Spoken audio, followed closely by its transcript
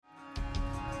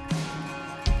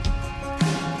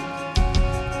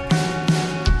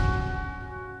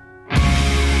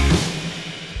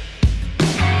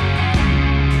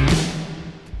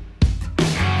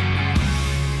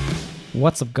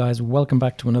What's up, guys? Welcome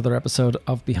back to another episode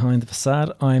of Behind the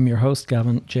Facade. I'm your host,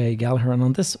 Gavin J. Gallagher, and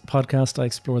on this podcast I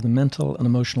explore the mental and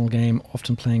emotional game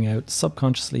often playing out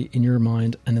subconsciously in your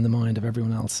mind and in the mind of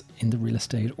everyone else in the real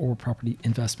estate or property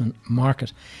investment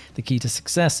market. The key to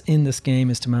success in this game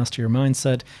is to master your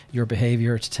mindset, your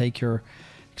behavior, to take your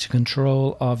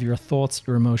control of your thoughts,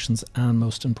 your emotions, and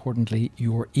most importantly,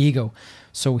 your ego.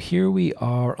 So here we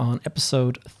are on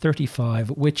episode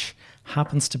 35, which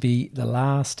happens to be the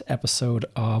last episode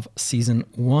of season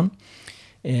 1.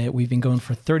 We've been going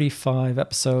for 35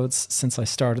 episodes since I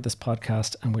started this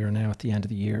podcast, and we are now at the end of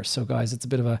the year. So guys, it's a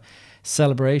bit of a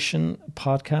celebration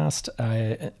podcast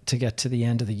to get to the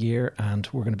end of the year, and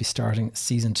we're going to be starting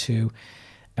season 2,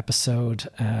 episode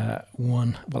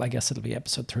 1. Well, I guess it'll be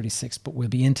episode 36, but we'll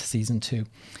be into season 2.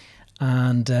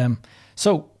 And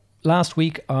so last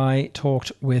week I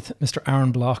talked with Mr.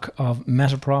 Aaron Block of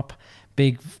Metaprop,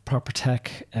 big proper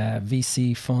tech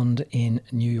VC fund in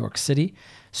New York City.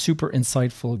 Super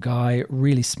insightful guy,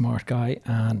 really smart guy,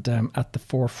 and at the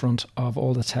forefront of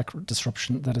all the tech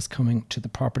disruption that is coming to the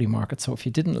property market. So if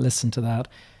you didn't listen to that,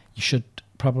 you should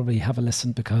probably have a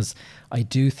listen, because I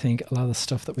do think a lot of the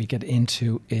stuff that we get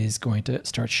into is going to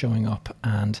start showing up,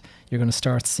 and you're going to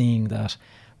start seeing that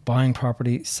buying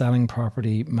property, selling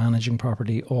property, managing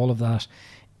property, all of that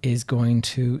is going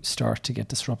to start to get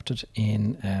disrupted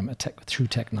in through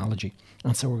technology.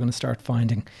 And so we're going to start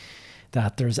finding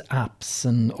that there's apps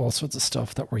and all sorts of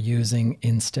stuff that we're using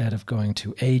instead of going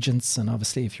to agents. And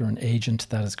obviously, if you're an agent,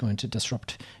 that is going to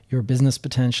disrupt your business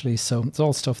potentially. So it's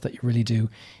all stuff that you really do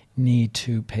need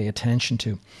to pay attention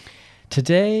to.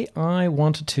 Today, I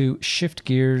wanted to shift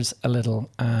gears a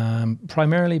little,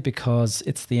 primarily because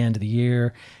it's the end of the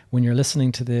year. When you're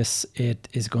listening to this, it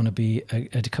is going to be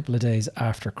a couple of days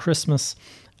after Christmas,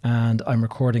 and I'm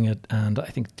recording it, and I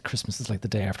think Christmas is like the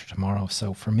day after tomorrow.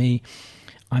 So for me,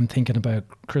 I'm thinking about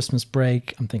Christmas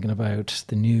break, I'm thinking about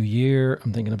the new year,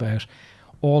 I'm thinking about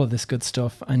all of this good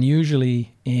stuff. And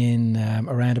usually in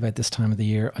around about this time of the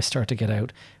year, I start to get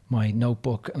out my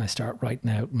notebook and I start writing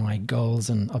out my goals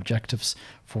and objectives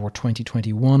for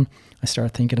 2021. I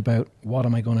start thinking about what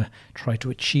am I going to try to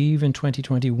achieve in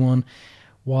 2021?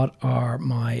 What are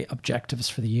my objectives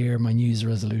for the year, my New Year's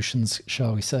resolutions,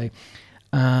 shall we say?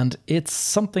 And it's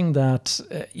something that,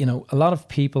 a lot of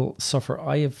people suffer.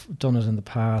 I have done it in the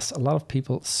past. A lot of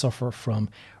people suffer from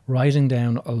writing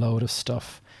down a load of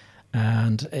stuff.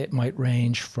 And it might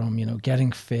range from,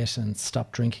 getting fit and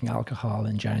stop drinking alcohol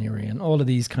in January and all of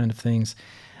these kind of things.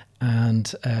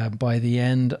 And by the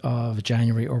end of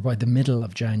January, or by the middle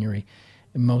of January,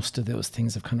 most of those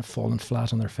things have kind of fallen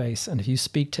flat on their face. And if you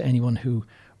speak to anyone who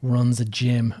runs a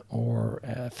gym or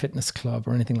a fitness club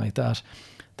or anything like that,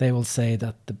 they will say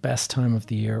that the best time of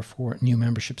the year for new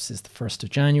memberships is the 1st of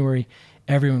January.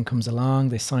 Everyone comes along,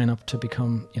 they sign up to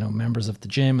become, members of the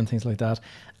gym and things like that.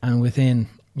 And within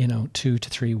 2 to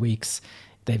 3 weeks,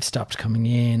 they've stopped coming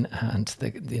in, and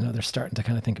they're starting to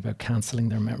kind of think about cancelling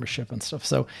their membership and stuff.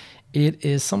 So it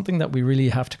is something that we really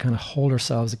have to kind of hold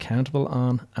ourselves accountable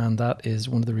on, and that is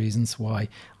one of the reasons why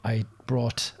I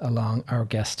brought along our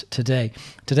guest today.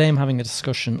 Today I'm having a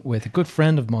discussion with a good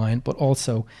friend of mine, but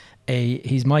also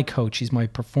he's my coach, he's my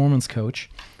performance coach.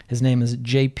 His name is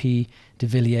JP de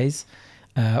Villiers,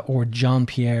 or John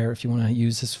Pierre if you want to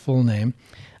use his full name.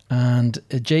 And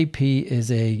JP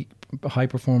is a high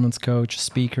performance coach,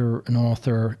 speaker, an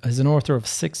author. He's an author of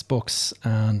 6 books,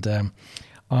 and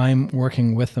I'm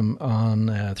working with him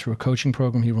on through a coaching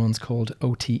program he runs called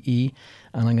OTE, and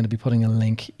I'm going to be putting a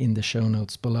link in the show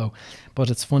notes below. But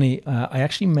it's funny, I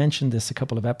actually mentioned this a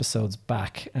couple of episodes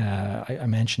back. I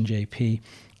mentioned JP,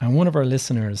 and one of our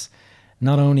listeners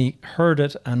not only heard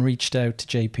it and reached out to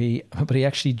JP, but he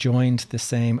actually joined the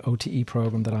same OTE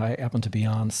program that I happen to be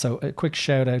on. So a quick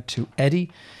shout out to Eddie.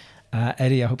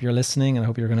 Eddie, I hope you're listening, and I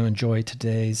hope you're going to enjoy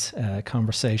today's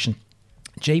conversation.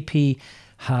 JP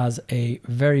has a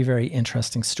very, very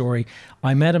interesting story.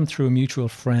 I met him through a mutual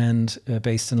friend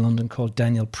based in London called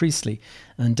Daniel Priestley.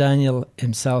 And Daniel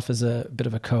himself is a bit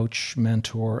of a coach,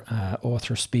 mentor,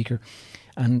 author, speaker.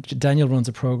 And Daniel runs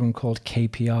a program called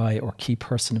KPI, or Key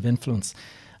Person of Influence.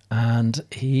 And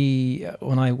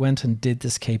when I went and did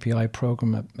this KPI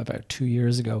program about 2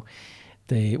 years ago,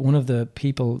 one of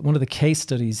the case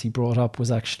studies he brought up was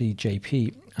actually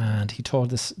JP. And he told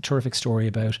this terrific story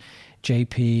about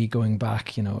JP going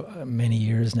back, many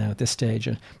years now at this stage.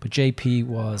 But JP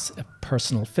was a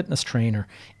personal fitness trainer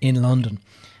in London.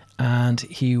 And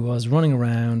he was running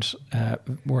around,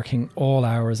 working all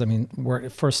hours. I mean,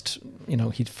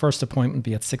 he'd first appointment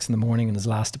be at 6 a.m. and his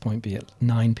last appointment be at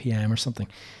 9 p.m. or something.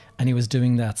 And he was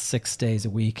doing that 6 days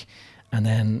a week. And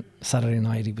then Saturday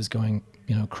night he was going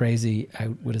crazy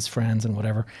out with his friends and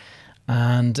whatever.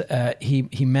 And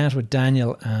he met with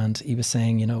Daniel, and he was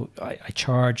saying, I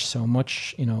charge so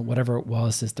much, whatever it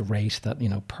was is the rate that,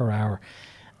 per hour.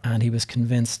 And he was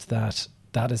convinced that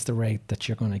that is the rate that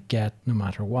you're going to get no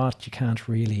matter what. You can't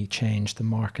really change the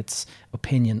market's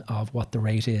opinion of what the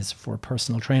rate is for a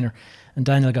personal trainer. And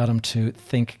Daniel got him to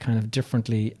think kind of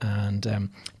differently, and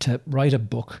to write a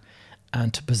book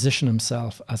and to position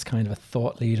himself as kind of a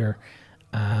thought leader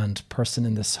and person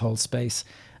in this whole space.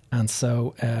 And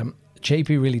so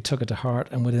JP really took it to heart,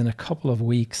 and within a couple of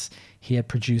weeks he had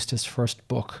produced his first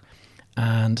book,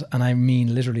 and I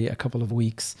mean literally a couple of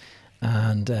weeks.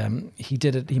 And he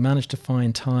did it. He managed to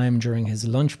find time during his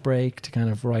lunch break to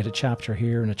kind of write a chapter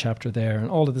here and a chapter there and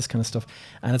all of this kind of stuff.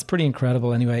 And it's pretty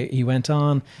incredible. Anyway, he went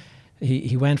on.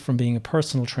 He went from being a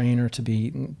personal trainer to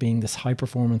being this high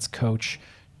performance coach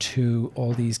to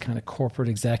all these kind of corporate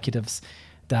executives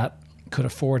that could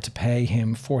afford to pay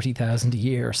him $40,000 a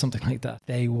year or something like that.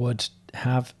 They would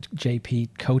have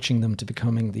JP coaching them to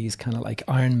becoming these kind of like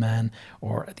Iron Man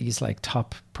or these like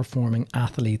top performing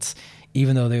athletes,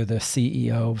 even though they're the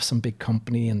CEO of some big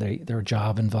company and their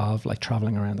job involved like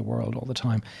traveling around the world all the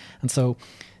time. And so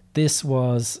this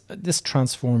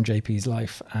transformed JP's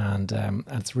life, and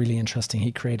it's really interesting.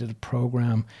 He created a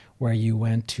program where you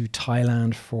went to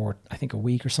Thailand for I think a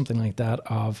week or something like that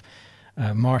of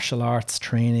martial arts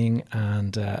training.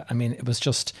 And it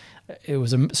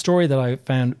was a story that I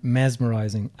found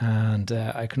mesmerizing, and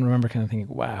I can remember kind of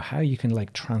thinking, wow, how you can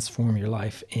like transform your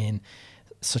life in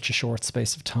such a short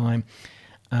space of time.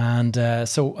 And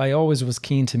so I always was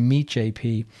keen to meet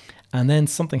JP, and then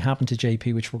something happened to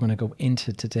JP which we're going to go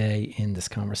into today in this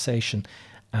conversation.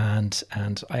 And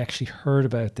I actually heard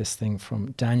about this thing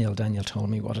from Daniel. Daniel told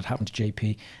me what had happened to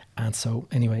JP, and so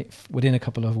anyway, within a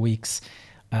couple of weeks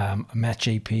I met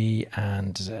JP,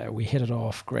 and we hit it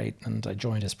off great, and I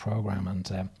joined his program.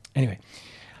 And anyway,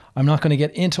 I'm not going to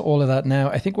get into all of that now.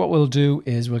 I think what we'll do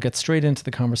is we'll get straight into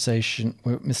the conversation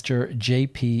with Mr.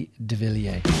 JP de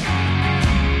Villiers.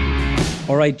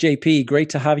 All right, JP, great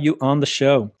to have you on the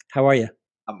show. How are you?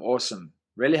 I'm awesome.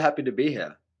 Really happy to be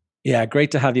here. Yeah,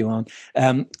 great to have you on.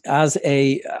 As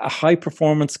a high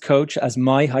performance coach, as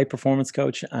my high performance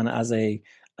coach, and as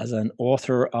an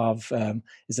author of,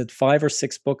 is it 5 or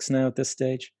 6 books now at this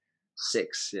stage?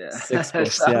 6, yeah. 6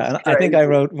 books, yeah. And I think I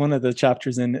wrote one of the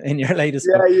chapters in your latest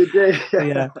book. Yeah, you did.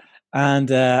 Yeah.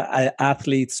 And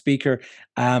athlete, speaker.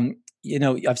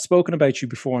 I've spoken about you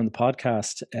before on the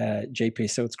podcast, JP,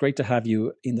 so it's great to have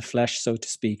you in the flesh, so to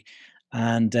speak.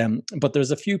 And but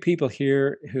there's a few people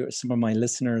here who are some of my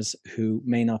listeners who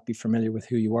may not be familiar with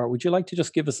who you are. Would you like to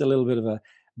just give us a little bit of a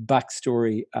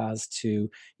backstory as to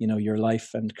your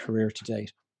life and career to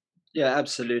date? Yeah,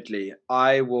 absolutely.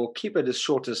 I will keep it as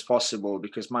short as possible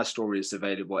because my story is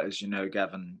available, as you know,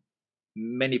 Gavin,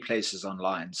 many places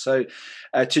online. So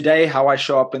today, how I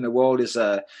show up in the world is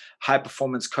a high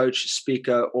performance coach,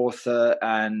 speaker, author,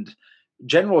 and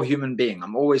general human being.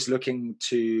 I'm always looking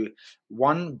to,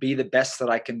 one, be the best that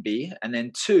I can be, and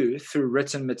then two, through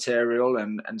written material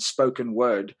and spoken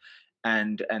word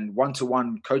and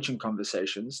one-to-one coaching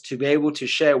conversations, to be able to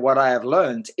share what I have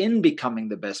learned in becoming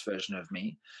the best version of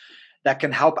me that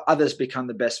can help others become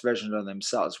the best version of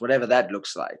themselves, whatever that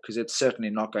looks like, because it's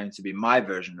certainly not going to be my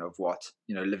version of what,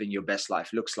 living your best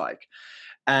life looks like.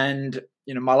 And,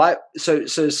 my life, so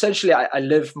essentially I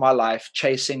live my life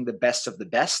chasing the best of the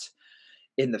best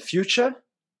in the future,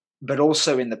 but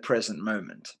also in the present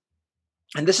moment.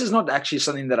 And this is not actually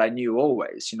something that I knew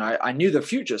always. I knew the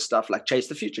future stuff, like chase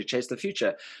the future.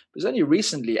 It was only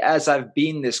recently, as I've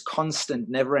been this constant,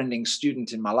 never-ending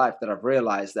student in my life, that I've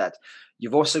realized that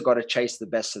you've also got to chase the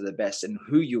best of the best in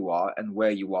who you are and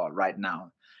where you are right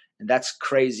now. And that's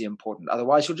crazy important.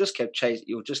 Otherwise, you'll just keep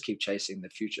chasing the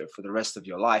future for the rest of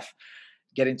your life,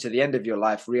 getting to the end of your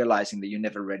life, realizing that you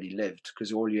never really lived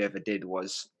because all you ever did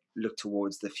was look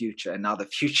towards the future, and now the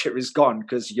future is gone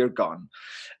because you're gone.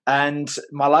 And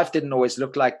my life didn't always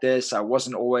look like this. I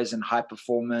wasn't always in high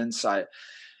performance. I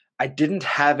didn't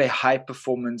have a high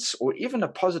performance or even a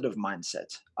positive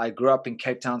mindset. I grew up in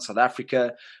Cape Town, South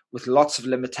Africa, with lots of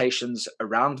limitations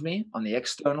around me on the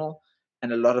external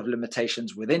and a lot of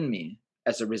limitations within me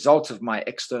as a result of my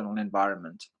external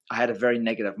environment. I had a very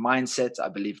negative mindset. I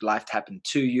believed life happened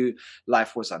to you.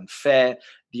 Life was unfair.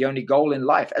 The only goal in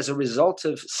life, as a result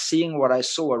of seeing what I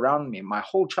saw around me my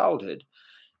whole childhood,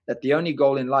 that the only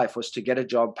goal in life was to get a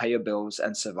job, pay your bills,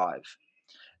 and survive.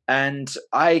 And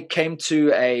I came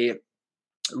to a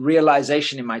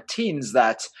realization in my teens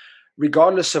that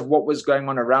regardless of what was going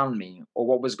on around me or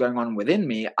what was going on within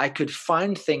me, I could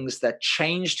find things that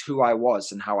changed who I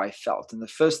was and how I felt. And the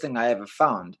first thing I ever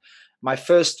found my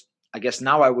first, I guess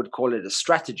now I would call it a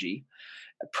strategy.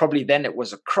 Probably then it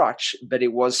was a crutch, but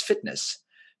it was fitness.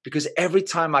 Because every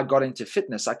time I got into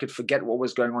fitness, I could forget what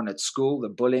was going on at school, the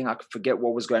bullying. I could forget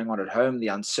what was going on at home, the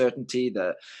uncertainty,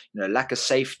 the lack of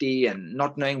safety, and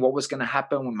not knowing what was going to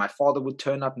happen when my father would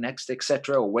turn up next,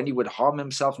 etc., or when he would harm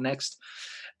himself next.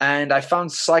 And I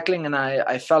found cycling, and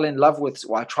I fell in love with.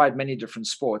 Well, I tried many different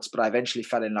sports, but I eventually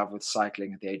fell in love with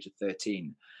cycling at the age of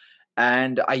 13.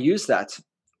 And I used that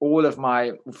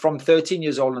from 13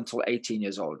 years old until 18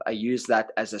 years old. I used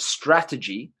that as a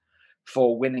strategy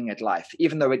for winning at life,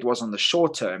 even though it was on the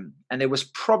short term. And there was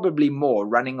probably more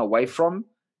running away from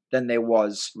than there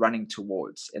was running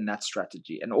towards in that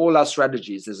strategy. And all our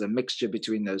strategies, there's a mixture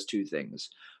between those two things.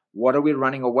 What are we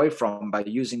running away from by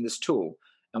using this tool?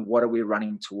 And what are we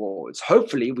running towards?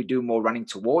 Hopefully, we do more running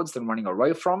towards than running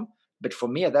away from. But for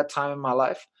me, at that time in my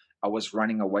life, I was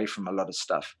running away from a lot of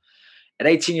stuff. At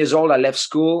 18 years old, I left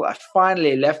school. I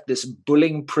finally left this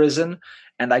bullying prison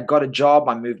and I got a job.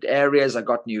 I moved areas. I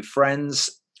got new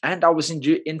friends and I was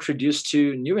introduced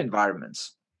to new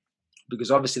environments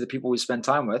because obviously the people we spend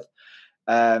time with,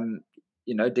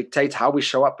 dictate how we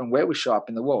show up and where we show up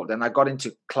in the world. And I got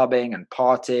into clubbing and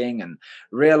partying and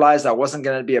realized I wasn't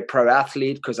going to be a pro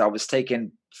athlete because I was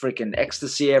taking freaking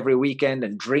ecstasy every weekend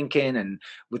and drinking and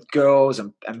with girls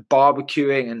and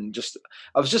barbecuing and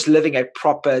I was just living a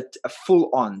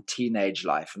full-on teenage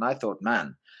life. And I thought,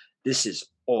 man, this is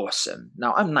awesome.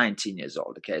 Now I'm 19 years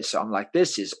old. Okay. So I'm like,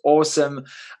 this is awesome.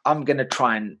 I'm going to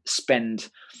try and spend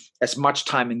as much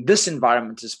time in this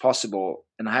environment as possible.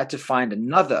 And I had to find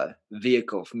another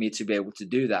vehicle for me to be able to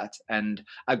do that. And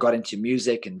I got into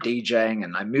music and DJing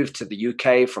and I moved to the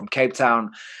UK from Cape Town.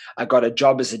 I got a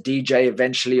job as a DJ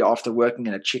eventually after working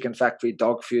in a chicken factory,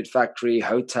 dog food factory,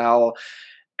 hotel.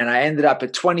 And I ended up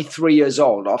at 23 years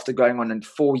old after going on a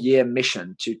 4-year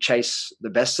mission to chase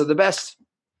the best of the best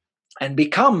and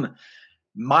become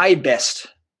my best.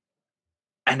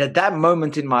 And at that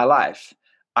moment in my life,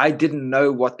 I didn't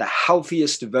know what the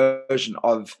healthiest version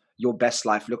of your best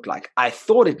life looked like. I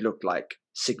thought it looked like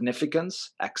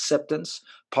significance, acceptance,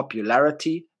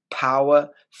 popularity, power,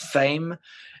 fame.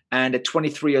 And at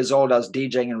 23 years old, I was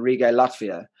DJing in Riga,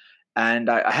 Latvia. And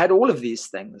I had all of these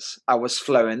things. I was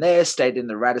flowing there, stayed in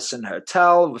the Radisson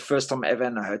Hotel, the first time ever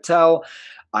in a hotel.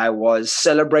 I was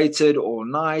celebrated all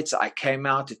night. I came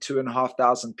out to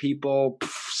 2,500 people,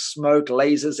 smoke,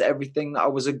 lasers, everything. I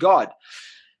was a god.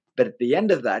 But at the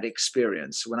end of that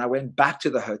experience, when I went back to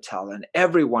the hotel and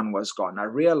everyone was gone, I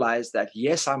realized that,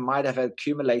 yes, I might have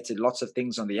accumulated lots of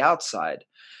things on the outside,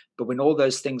 but when all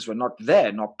those things were not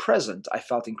there, not present, I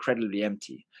felt incredibly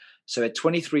empty. So at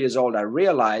 23 years old, I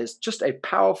realized just a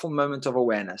powerful moment of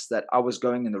awareness that I was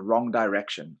going in the wrong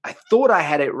direction. I thought I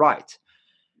had it right,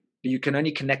 but you can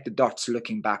only connect the dots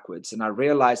looking backwards. And I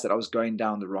realized that I was going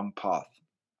down the wrong path.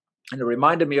 And it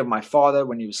reminded me of my father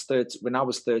when I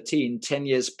was 13, 10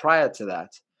 years prior to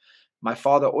that. My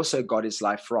father also got his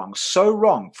life wrong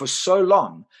for so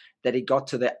long that he got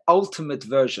to the ultimate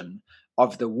version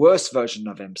of the worst version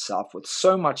of himself with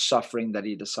so much suffering that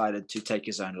he decided to take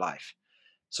his own life.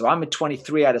 So I'm at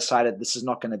 23. I decided this is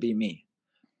not going to be me.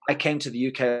 I came to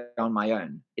the UK on my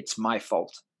own. It's my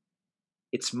fault.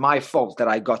 It's my fault that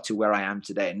I got to where I am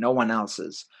today. No one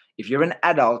else's. If you're an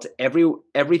adult,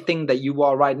 everything that you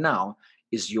are right now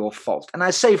is your fault. And I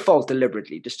say fault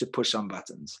deliberately just to push some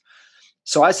buttons.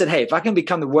 So I said, hey, if I can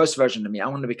become the worst version of me, I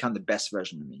want to become the best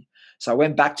version of me. So I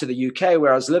went back to the UK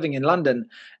where I was living in London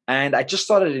and I just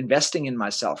started investing in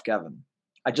myself, Gavin.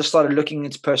 I just started looking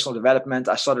into personal development.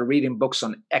 I started reading books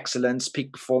on excellence,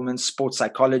 peak performance, sports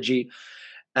psychology.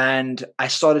 And I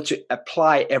started to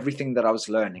apply everything that I was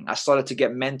learning. I started to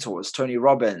get mentors, Tony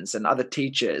Robbins and other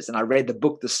teachers. And I read the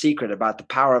book, The Secret, about the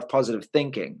power of positive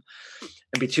thinking.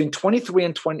 And between 23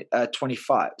 and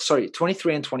 25,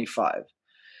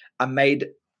 I made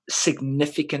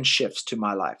significant shifts to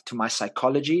my life, to my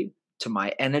psychology, to my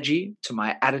energy, to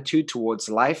my attitude towards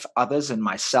life, others, and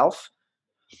myself.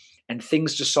 And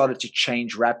things just started to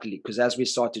change rapidly because as we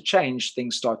start to change,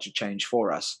 things start to change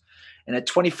for us. And at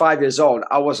 25 years old,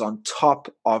 I was on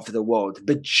top of the world,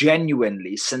 but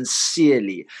genuinely,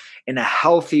 sincerely, in a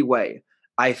healthy way,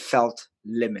 I felt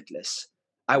limitless.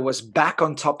 I was back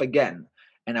on top again,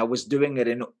 and I was doing it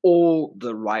in all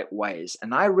the right ways.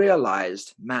 And I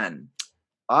realized, man,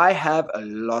 I have a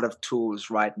lot of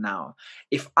tools right now.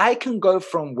 If I can go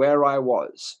from where I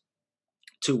was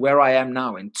to where I am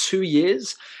now in 2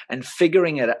 years and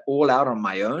figuring it all out on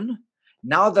my own,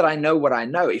 now that I know what I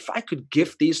know, if I could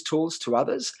give these tools to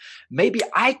others, maybe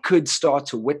I could start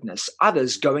to witness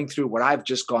others going through what I've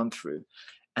just gone through.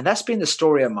 And that's been the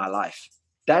story of my life.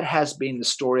 That has been the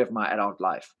story of my adult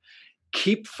life.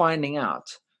 keep finding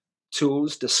out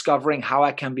tools, discovering how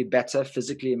I can be better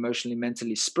physically, emotionally,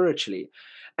 mentally, spiritually,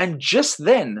 and just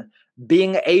then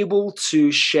being able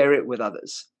to share it with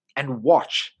others and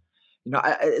watch.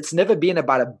 It's never been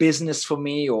about a business for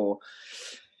me, or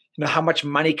how much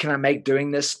money can I make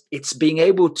doing this. It's being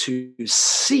able to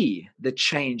see the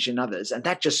change in others, and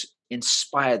that just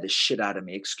inspired the shit out of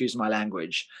me, excuse my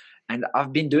language. And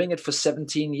I've been doing it for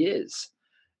 17 years.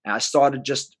 And I started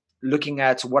just looking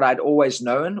at what I'd always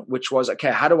known, which was,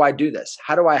 okay, how do I do this?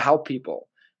 How do I help people?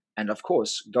 And of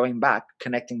course, going back,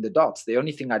 connecting the dots. The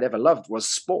only thing I'd ever loved was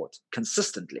sport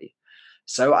consistently.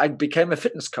 So I became a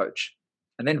fitness coach.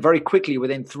 And then very quickly,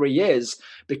 within 3 years,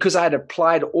 because I had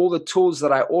applied all the tools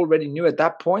that I already knew at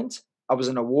that point, I was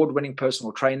an award-winning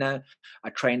personal trainer. I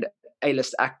trained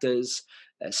A-list actors,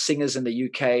 singers in the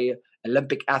UK,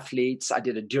 Olympic athletes. I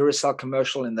did a Duracell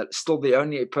commercial, and still the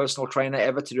only personal trainer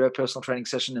ever to do a personal training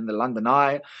session in the London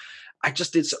Eye. I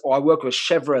work with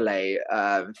Chevrolet,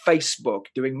 Facebook,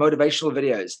 doing motivational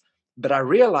videos. But I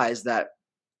realized that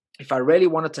if I really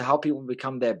wanted to help people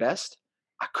become their best,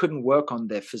 I couldn't work on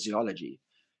their physiology.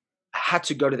 I had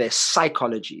to go to their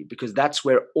psychology, because that's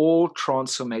where all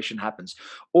transformation happens.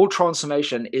 All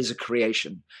transformation is a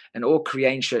creation, and all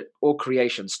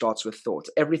creation starts with thought.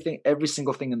 Every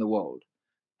single thing in the world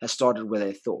has started with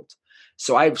a thought.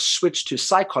 So I've switched to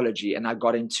psychology, and I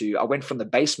went from the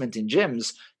basement in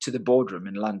gyms to the boardroom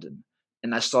in London,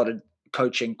 and I started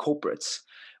coaching corporates,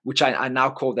 which I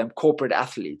now call them corporate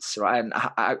athletes, right? And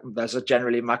those are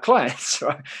generally my clients,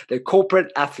 right? They're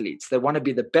corporate athletes. They want to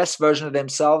be the best version of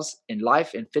themselves in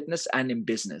life, in fitness, and in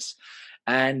business.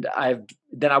 And I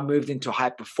moved into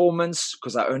high performance,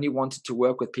 because I only wanted to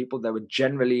work with people that were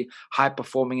generally high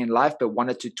performing in life, but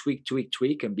wanted to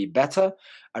tweak and be better.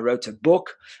 I wrote a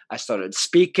book. I started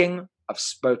speaking. I've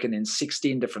spoken in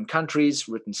 16 different countries,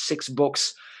 written 6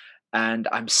 books, and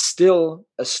I'm still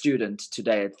a student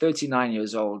today at 39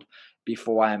 years old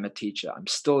before I am a teacher. I'm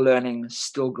still learning,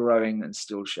 still growing, and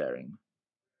still sharing.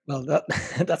 Well,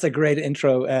 that's a great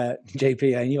intro,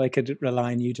 JP. I knew I could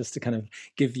rely on you just to kind of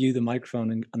give you the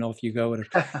microphone and off you go with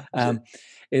it.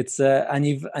 It's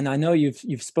and I know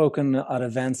you've spoken at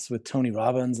events with Tony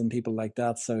Robbins and people like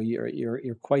that. So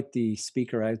you're quite the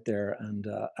speaker out there,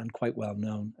 and quite well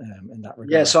known in that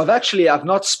regard. Yeah, so I've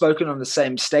not spoken on the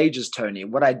same stage as Tony.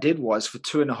 What I did was, for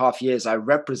 2.5 years, I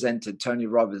represented Tony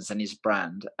Robbins and his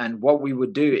brand. And what we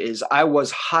would do is, I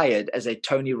was hired as a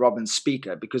Tony Robbins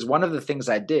speaker, because one of the things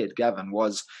I did, Gavin,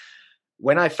 was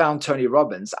when I found Tony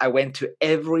Robbins, I went to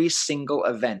every single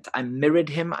event. I mirrored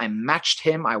him. I matched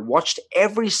him. I watched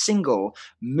every single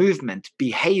movement,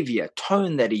 behavior,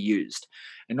 tone that he used.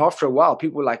 And after a while,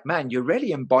 people were like, man, you're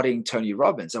really embodying Tony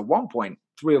Robbins. At one point,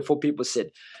 3 or 4 people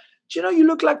said, do you know you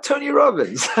look like Tony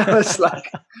Robbins? I was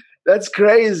like, that's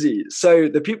crazy. So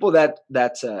the people that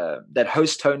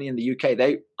host Tony in the UK,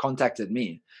 they contacted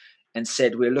me and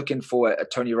said, we're looking for a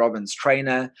Tony Robbins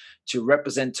trainer to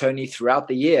represent Tony throughout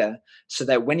the year, so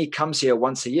that when he comes here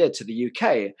once a year to the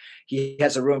UK, he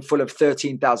has a room full of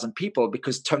 13,000 people,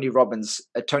 because a Tony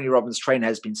Robbins trainer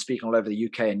has been speaking all over the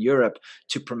UK and Europe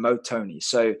to promote Tony.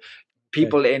 So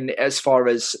people in as far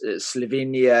as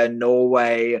Slovenia,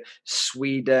 Norway,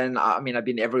 Sweden, I've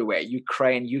been everywhere,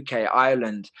 Ukraine, UK,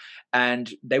 Ireland, and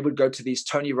they would go to these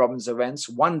Tony Robbins events,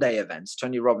 1-day events.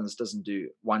 Tony Robbins doesn't do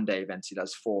 1-day events. He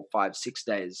does 4, 5, 6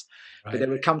 days. Right. But they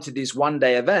would come to these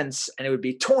 1-day events, and it would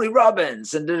be Tony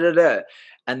Robbins and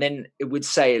and then it would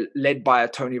say, led by a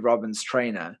Tony Robbins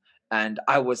trainer. And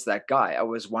I was that guy. I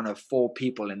was one of 4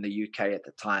 people in the UK at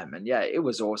the time. And yeah, it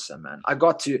was awesome, man. I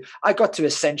got to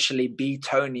essentially be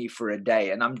Tony for a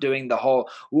day. And I'm doing the whole,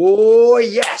 oh,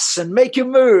 yes, and make you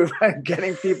move, and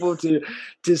getting people to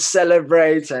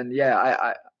celebrate. And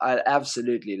yeah, I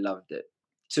absolutely loved it.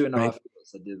 2.5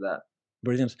 years I did that.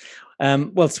 Brilliant.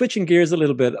 Well, switching gears a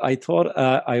little bit, I thought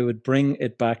I would bring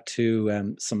it back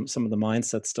to some of the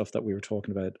mindset stuff that we were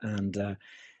talking about. And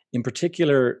in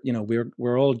particular,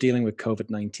 we're all dealing with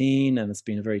COVID-19, and it's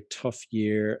been a very tough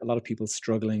year. A lot of people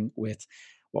struggling with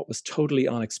what was totally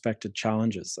unexpected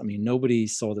challenges. I mean, nobody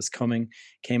saw this coming,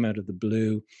 came out of the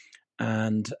blue,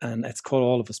 and it's caught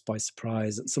all of us by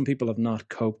surprise. And some people have not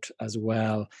coped as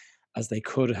well as they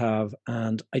could have.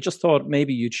 And I just thought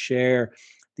maybe you'd share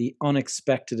the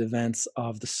unexpected events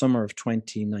of the summer of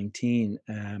 2019,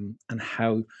 and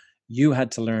how you had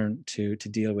to learn to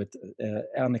deal with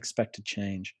unexpected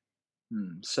change.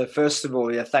 So first of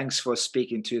all, yeah, thanks for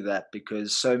speaking to that,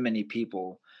 because so many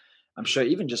people, I'm sure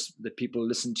even just the people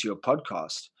listen to your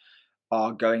podcast,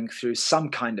 are going through some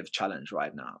kind of challenge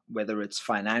right now, whether it's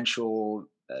financial,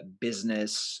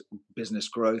 business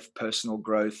growth, personal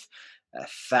growth.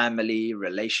 family,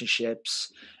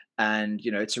 relationships. And,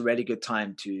 it's a really good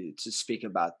time to speak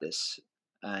about this.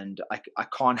 And I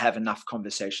can't have enough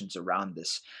conversations around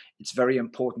this. It's very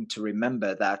important to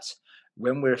remember that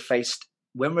when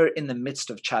when we're in the midst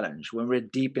of challenge, when we're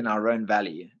deep in our own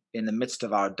valley, in the midst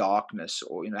of our darkness,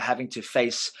 or, having to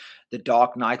face the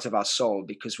dark night of our soul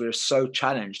because we're so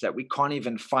challenged that we can't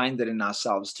even find it in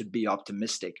ourselves to be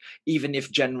optimistic, even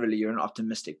if generally you're an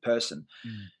optimistic person.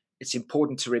 It's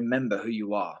important to remember who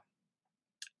you are.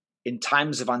 In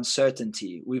times of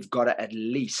uncertainty, we've got to at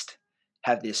least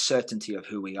have the certainty of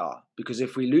who we are. Because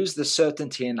if we lose the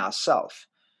certainty in ourselves,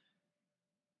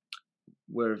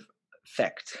 we're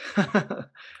fecked.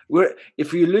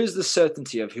 If you lose the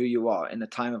certainty of who you are in a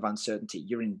time of uncertainty,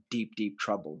 you're in deep, deep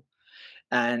trouble.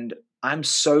 And I'm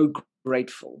so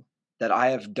grateful that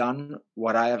I have done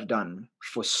what I have done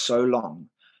for so long,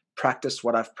 practiced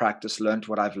what I've practiced, learned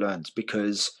what I've learned,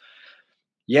 because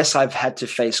yes, I've had to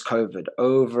face COVID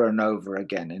over and over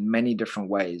again in many different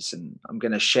ways. And I'm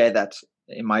going to share that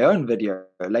in my own video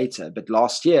later. But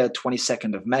last year,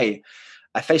 22nd of May,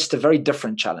 I faced a very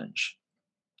different challenge.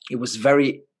 It was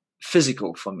very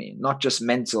physical for me, not just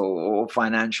mental or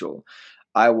financial.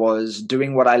 I was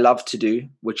doing what I love to do,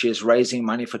 which is raising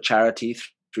money for charity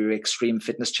through extreme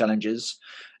fitness challenges.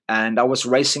 And I was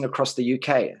racing across the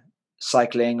UK,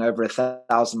 cycling over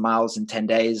 1,000 miles in 10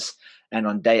 days. And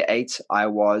on day 8, I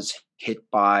was hit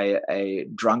by a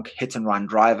drunk hit-and-run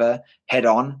driver head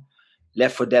on,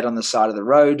 left for dead on the side of the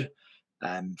road.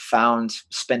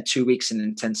 Spent 2 weeks in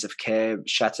intensive care,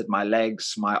 shattered my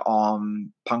legs, my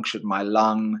arm, punctured my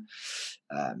lung,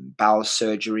 bowel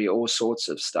surgery, all sorts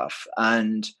of stuff.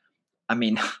 And I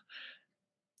mean,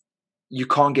 you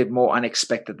can't get more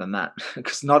unexpected than that,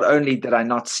 because not only did I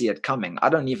not see it coming, I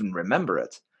don't even remember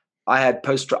it. I have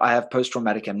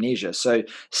post-traumatic amnesia. So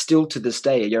still to this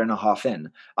day, a year and a half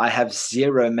in, I have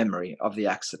zero memory of the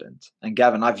accident. And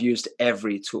Gavin, I've used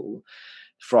every tool,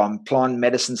 from plant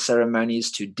medicine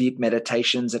ceremonies to deep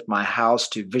meditations at my house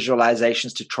to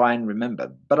visualizations to try and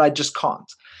remember, but I just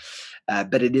can't.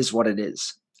 But it is what it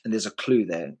is. And there's a clue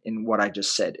there in what I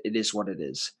just said. It is what it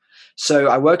is. So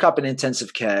I woke up in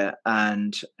intensive care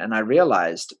and I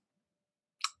realized,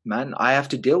 man, I have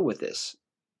to deal with this.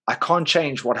 I can't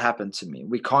change what happened to me.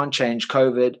 We can't change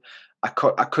COVID. I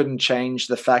couldn't change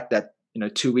the fact that,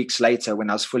 2 weeks later,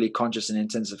 when I was fully conscious in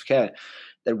intensive care,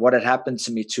 that what had happened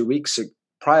to me 2 weeks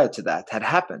prior to that had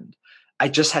happened. I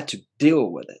just had to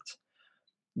deal with it.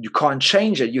 You can't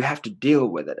change it. You have to deal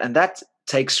with it. And that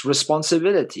takes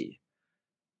responsibility.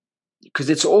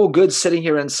 Because it's all good sitting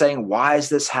here and saying, why has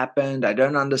this happened? I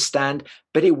don't understand.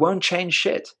 But it won't change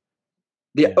shit.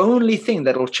 The only thing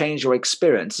that will change your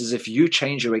experience is if you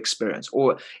change your experience,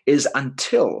 or is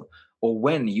until or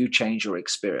when you change your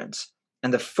experience.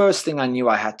 And the first thing I knew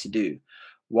I had to do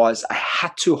was I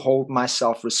had to hold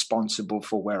myself responsible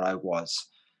for where I was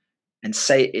and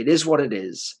say, it is what it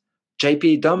is.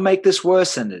 JP, don't make this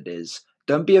worse than it is.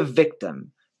 Don't be a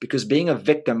victim, because being a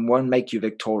victim won't make you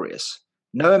victorious.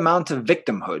 No amount of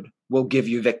victimhood will give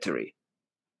you victory.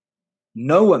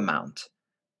 No amount.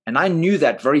 And I knew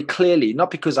that very clearly, not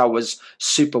because I was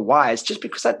super wise, just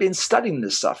because I'd been studying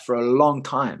this stuff for a long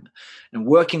time and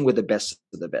working with the best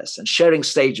of the best and sharing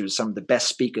stages with some of the best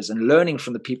speakers and learning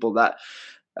from the people that,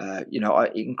 are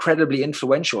incredibly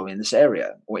influential in this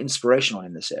area or inspirational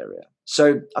in this area.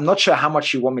 So I'm not sure how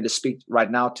much you want me to speak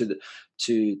right now to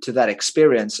that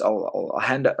experience. I'll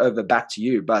hand it over back to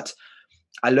you, but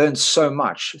I learned so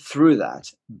much through that.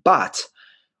 But,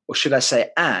 or should I say,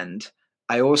 and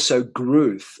I also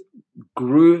grew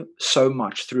so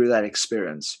much through that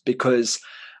experience, because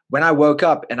when I woke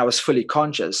up and I was fully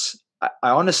conscious, I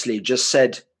honestly just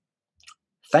said,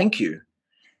 thank you.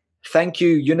 Thank you,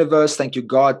 universe. Thank you,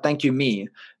 God. Thank you, me,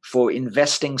 for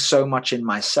investing so much in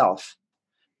myself,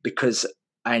 because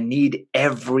I need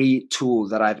every tool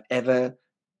that I've ever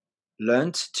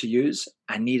learned to use.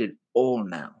 I need it all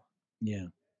now. Yeah.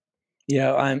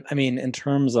 Yeah, I mean, in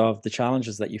terms of the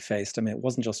challenges that you faced, I mean, it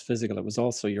wasn't just physical, it was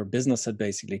also your business had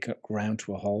basically ground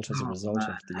to a halt as a result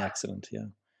of the accident. Yeah.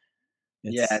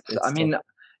 It's I mean, tough.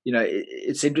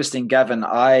 it's interesting, Gavin.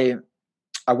 I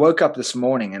woke up this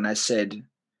morning and I said,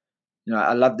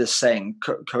 I love this saying.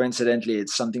 Coincidentally,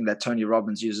 it's something that Tony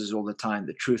Robbins uses all the time.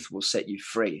 The truth will set you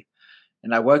free.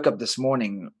 And I woke up this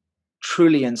morning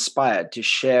truly inspired to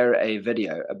share a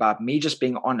video about me just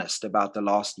being honest about the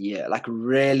last year, like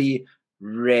really,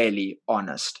 really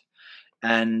honest.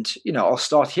 And, I'll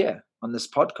start here on this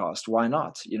podcast. Why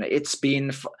not? It's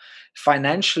been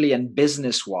financially and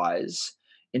business wise,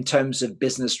 in terms of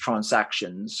business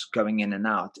transactions going in and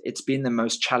out, it's been the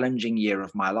most challenging year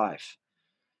of my life.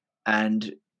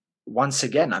 And once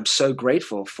again, I'm so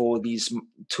grateful for these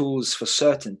tools for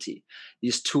certainty,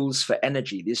 these tools for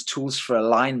energy, these tools for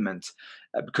alignment,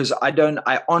 because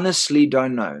I honestly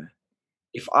don't know.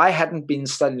 If I hadn't been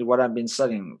studying what I've been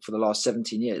studying for the last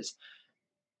 17 years,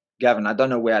 Gavin, I don't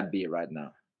know where I'd be right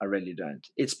now. I really don't.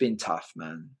 It's been tough,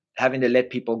 man. Having to let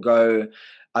people go.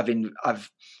 I'm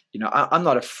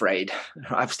not afraid.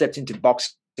 I've stepped into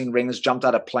boxing rings, jumped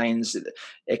out of planes,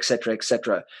 etc.,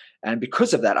 etc. And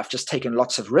because of that, I've just taken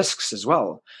lots of risks as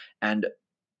well. And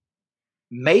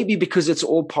maybe because it's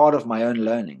all part of my own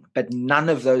learning, but none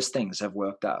of those things have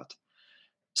worked out.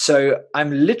 So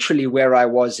I'm literally where I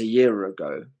was a year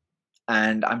ago,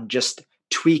 and I'm just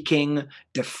tweaking,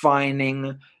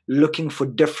 defining, looking for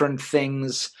different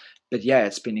things. But yeah,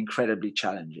 it's been incredibly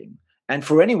challenging. And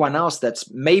for anyone else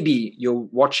that's maybe you're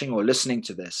watching or listening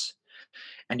to this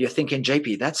and you're thinking,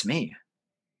 JP, that's me.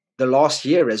 The last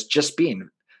year has just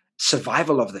been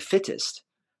survival of the fittest.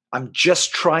 I'm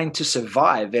just trying to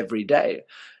survive every day.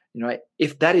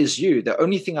 If that is you, the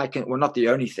only thing not the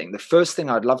only thing, the first thing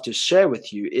I'd love to share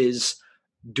with you is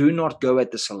do not go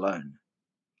at this alone.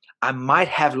 I might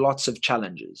have lots of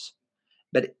challenges,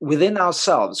 but within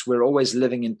ourselves, we're always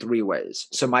living in three ways.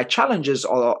 So my challenges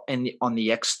are on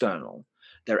the external.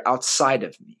 They're outside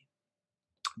of me.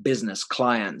 Business,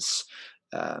 clients,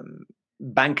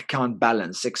 bank account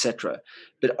balance, etc.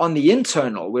 But on the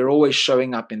internal, we're always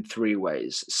showing up in three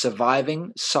ways: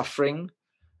 suffering,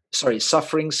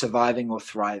 surviving, or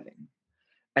thriving.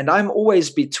 And I'm always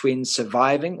between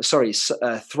thriving or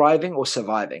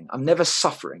surviving. I'm never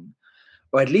suffering.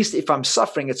 Or at least if I'm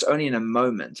suffering, it's only in a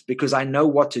moment because I know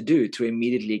what to do to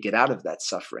immediately get out of that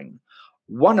suffering.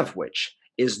 One of which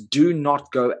is do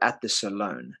not go at this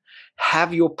alone.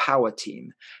 Have your power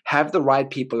team, have the right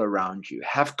people around you,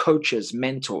 have coaches,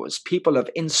 mentors, people of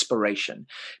inspiration,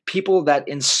 people that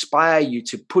inspire you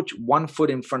to put one foot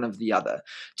in front of the other,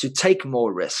 to take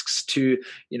more risks, to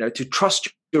trust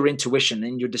your intuition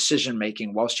in your decision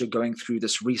making whilst you're going through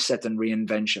this reset and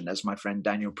reinvention, as my friend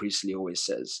Daniel Priestley always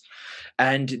says.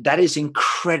 And that is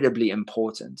incredibly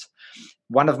important.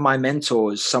 One of my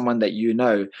mentors, someone that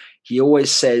he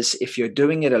always says, if you're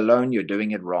doing it alone, you're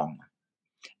doing it wrong.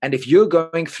 And if you're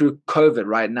going through COVID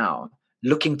right now,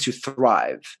 looking to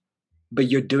thrive, but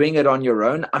you're doing it on your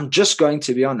own, I'm just going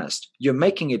to be honest, you're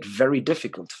making it very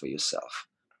difficult for yourself.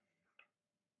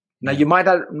 Now, you might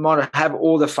not have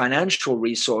all the financial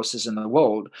resources in the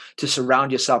world to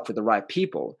surround yourself with the right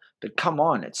people, but come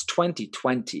on, it's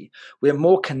 2020. We're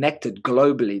more connected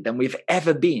globally than we've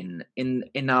ever been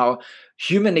in our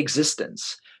human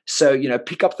existence. So,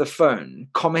 pick up the phone,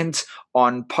 comment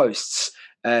on posts,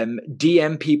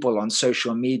 DM people on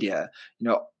social media.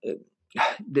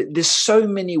 There's so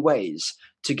many ways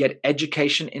to get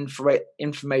education,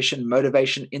 information,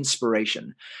 motivation,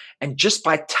 inspiration. And just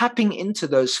by tapping into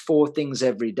those four things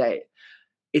every day,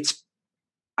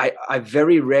 I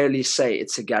very rarely say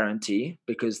it's a guarantee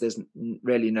because there's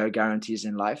really no guarantees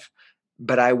in life.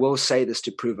 But I will say this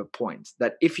to prove a point,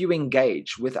 that if you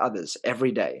engage with others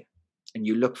every day and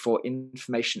you look for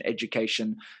information,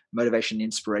 education, motivation,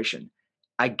 inspiration,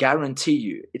 I guarantee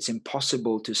you it's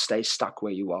impossible to stay stuck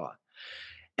where you are.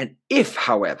 And if,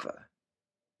 however,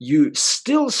 you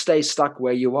still stay stuck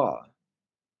where you are,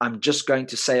 I'm just going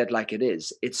to say it like it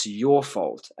is. It's your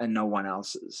fault and no one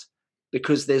else's,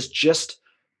 because there's just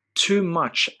too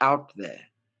much out there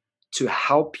to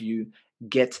help you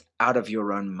get out of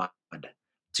your own mud,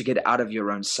 to get out of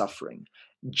your own suffering.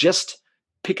 Just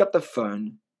pick up the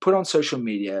phone, put on social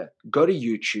media, go to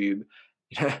YouTube,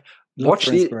 watch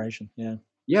the inspiration.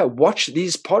 Watch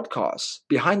these podcasts,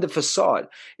 Behind the Facade.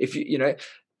 If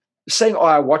saying,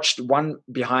 I watched one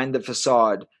Behind the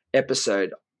Facade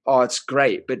episode, it's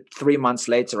great, but 3 months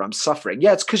later I'm suffering.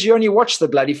 Yeah, it's because you only watched the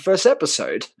bloody first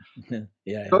episode.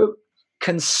 So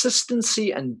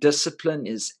consistency and discipline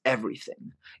is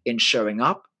everything in showing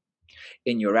up,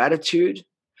 in your attitude,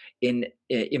 in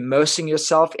immersing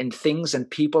yourself in things and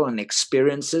people and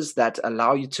experiences that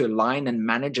allow you to align and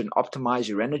manage and optimize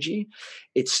your energy.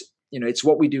 It's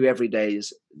what we do every day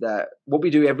is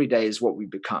what we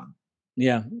become.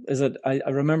 Yeah, I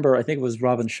remember, I think it was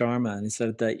Robin Sharma, and he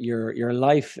said that your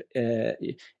life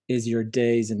is your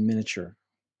days in miniature,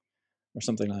 or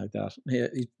something like that.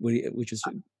 Which is,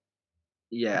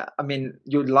 yeah. I mean,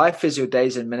 your life is your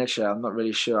days in miniature. I'm not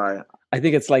really sure. I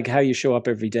think it's like how you show up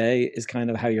every day is kind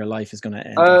of how your life is going to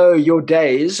end. Oh, your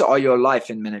days are your life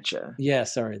in miniature. Yeah,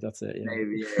 sorry, that's it.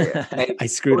 Yeah. Maybe. I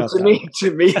screwed up. To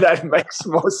me, that makes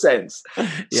more sense.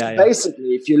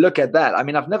 Basically, if you look at that, I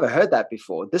mean, I've never heard that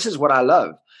before. This is what I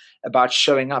love about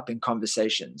showing up in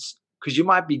conversations, because you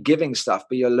might be giving stuff,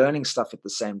 but you're learning stuff at the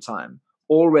same time.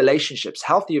 all relationships,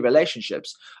 healthy relationships,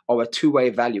 are a two-way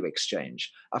value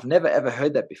exchange. I've never ever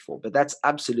heard that before, but that's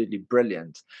absolutely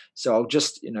brilliant. So I'll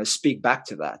just, speak back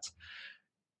to that.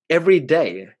 Every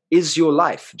day is your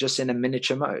life just in a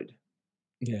miniature mode.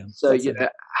 Yeah, So, that's it.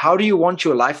 how do you want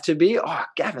your life to be? Oh,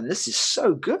 Gavin, this is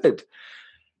so good.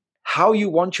 How you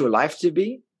want your life to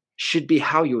be should be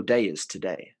how your day is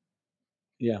today.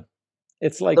 Yeah,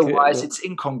 it's like Otherwise, it's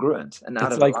incongruent and out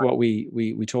it's of like alignment.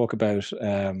 what we talk about,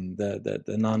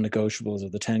 the non-negotiables or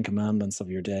the 10 commandments of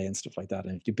your day and stuff like that.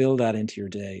 And if you build that into your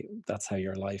day, that's how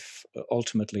your life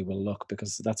ultimately will look,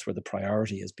 because that's where the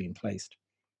priority is being placed.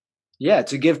 Yeah,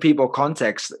 to give people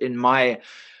context, in my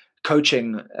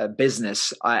coaching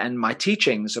business and my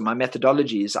teachings and my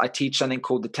methodologies, I teach something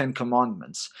called the 10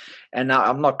 Commandments. And now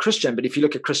I'm not Christian, but if you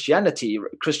look at Christianity,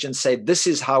 Christians say this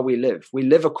is how we live. We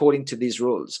live according to these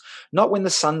rules, not when the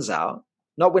sun's out,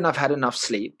 not when I've had enough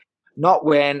sleep, not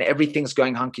when everything's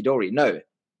going hunky dory. No,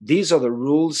 these are the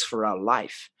rules for our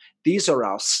life. These are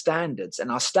our standards,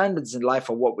 and our standards in life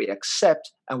are what we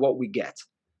accept and what we get.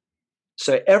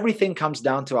 So everything comes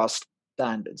down to our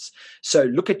standards. So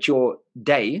look at your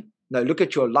day, no, look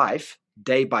at your life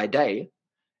day by day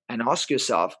and ask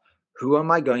yourself, who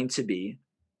am I going to be?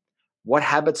 What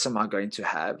habits am I going to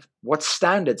have? What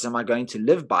standards am I going to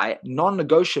live by non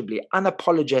negotiably,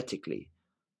 unapologetically?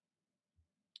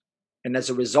 And as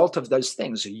a result of those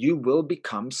things, you will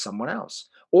become someone else,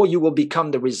 or you will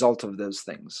become the result of those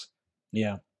things.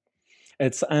 Yeah.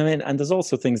 I mean, and there's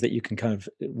also things that you can kind of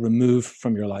remove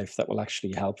from your life that will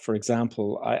actually help. For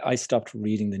example, I stopped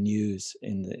reading the news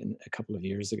in a couple of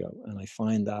years ago, and I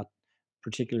find that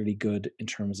particularly good in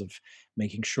terms of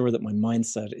making sure that my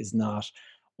mindset is not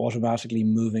automatically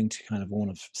moving to kind of one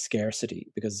of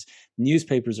scarcity, because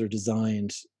newspapers are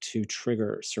designed to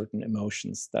trigger certain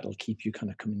emotions that'll keep you kind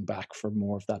of coming back for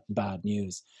more of that bad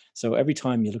news. So every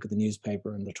time you look at the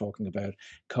newspaper and they're talking about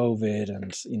COVID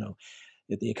and,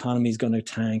 that the economy is going to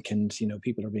tank and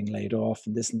people are being laid off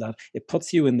and this and that, it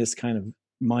puts you in this kind of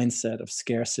mindset of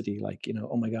scarcity, like,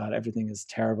 oh my god, everything is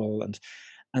terrible.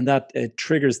 And that it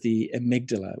triggers the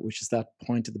amygdala, which is that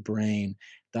point of the brain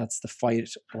that's the fight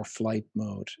or flight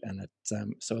mode. And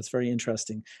so it's very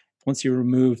interesting. Once you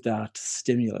remove that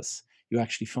stimulus, you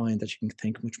actually find that you can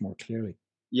think much more clearly.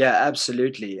 Yeah,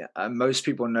 absolutely. Most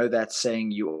people know that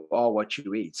saying, you are what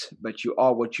you eat, but you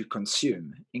are what you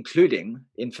consume, including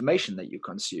information that you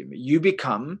consume. You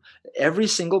become, every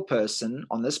single person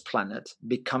on this planet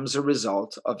becomes a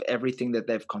result of everything that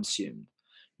they've consumed.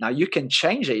 Now, you can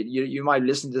change it. You might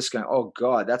listen to this going, oh,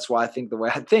 God, that's why I think the way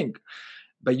I think.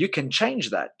 But you can change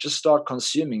that. Just start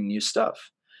consuming new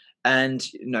stuff. And,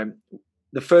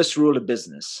 the first rule of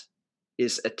business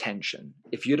is attention.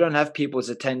 If you don't have people's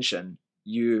attention,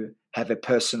 you have a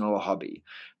personal hobby.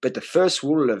 But the first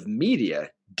rule of media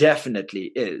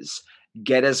definitely is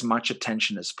get as much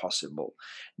attention as possible.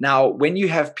 Now, when you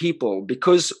have people,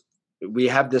 because we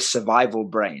have this survival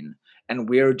brain and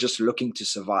we're just looking to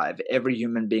survive, every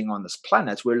human being on this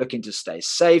planet, we're looking to stay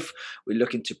safe. We're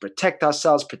looking to protect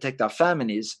ourselves, protect our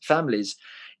families.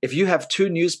 If you have two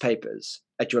newspapers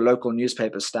at your local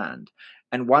newspaper stand,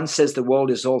 and one says the world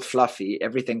is all fluffy,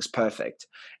 everything's perfect,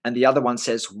 and the other one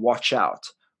says watch out,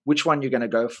 which one you're going to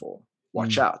go for?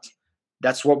 Watch Mm. out.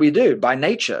 That's what we do by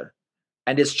nature.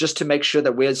 And it's just to make sure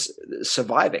that we're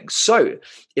surviving. So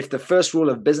if the first rule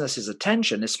of business is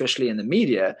attention, especially in the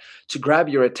media, to grab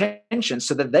your attention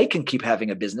so that they can keep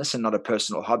having a business and not a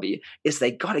personal hobby, is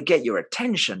they got to get your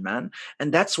attention, man.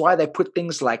 And that's why they put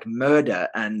things like murder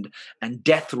and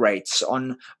death rates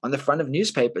on the front of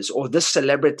newspapers, or this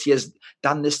celebrity has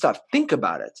done this stuff. Think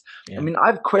about it. I Yeah. mean,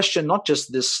 I've questioned not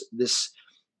just this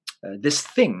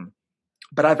thing,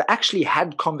 but I've actually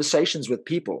had conversations with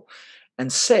people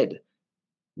and said,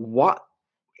 what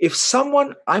if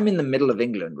someone, I'm in the middle of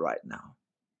England right now,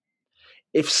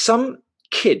 if some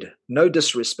kid, no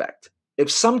disrespect, if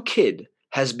some kid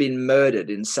has been murdered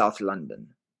in South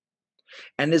London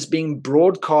and is being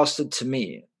broadcasted to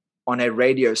me on a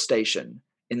radio station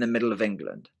in the middle of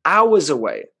England, hours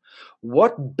away,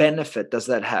 what benefit does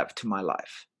that have to my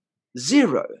life?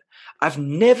 Zero. I've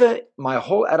never, my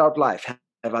whole adult life,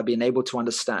 have I been able to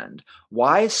understand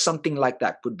why something like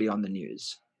that would be on the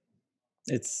news.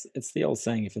 It's the old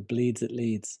saying, if it bleeds, it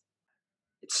leads.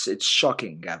 It's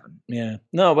shocking, Gavin. Yeah.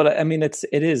 No, but I mean, it's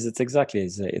exactly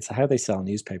as it's how they sell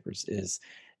newspapers is,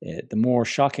 the more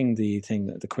shocking the thing,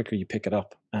 the quicker you pick it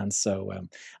up. And so,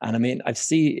 and I mean,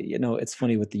 it's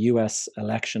funny with the US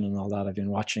election and all that. I've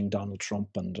been watching Donald Trump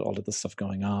and all of this stuff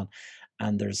going on,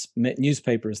 and there's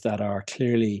newspapers that are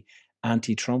clearly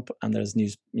anti-Trump, and there's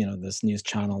there's news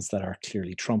channels that are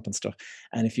clearly Trump and stuff.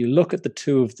 And if you look at the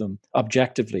two of them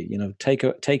objectively,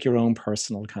 take your own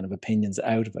personal kind of opinions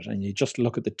out of it, and you just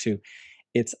look at the two,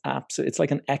 it's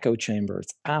like an echo chamber.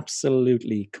 It's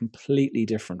absolutely completely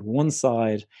different. One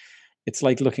side, it's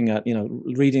like looking at,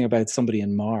 reading about somebody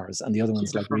in Mars, and the other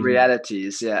one's like Different reading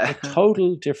realities, yeah.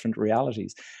 total different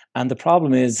realities. And the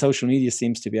problem is social media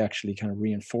seems to be actually kind of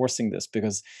reinforcing this,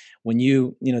 because when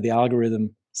the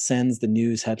algorithm sends the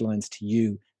news headlines to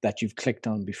you that you've clicked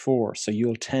on before, so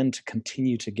you'll tend to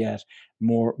continue to get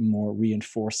more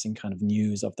reinforcing kind of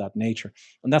news of that nature.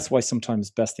 And that's why sometimes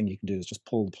the best thing you can do is just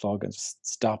pull the plug and just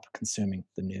stop consuming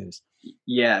the news.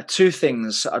 Yeah, two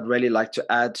things I'd really like to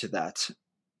add to that.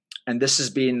 And this has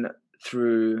been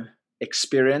through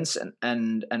experience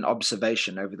and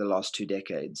observation over the last 2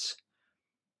 decades.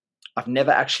 I've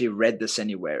never actually read this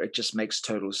anywhere. It just makes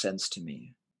total sense to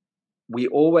me. We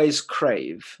always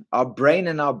crave, our brain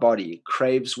and our body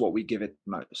craves what we give it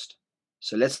most.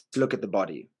 So let's look at the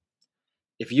body.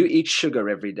 If you eat sugar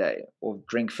every day or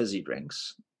drink fizzy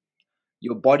drinks,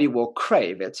 your body will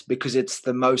crave it because it's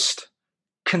the most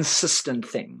consistent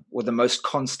thing or the most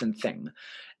constant thing.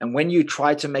 And when you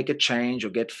try to make a change or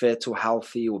get fit or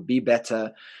healthy or be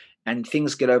better and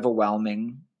things get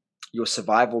overwhelming, your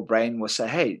survival brain will say,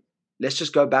 hey, let's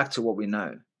just go back to what we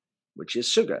know, which is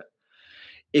sugar.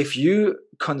 If you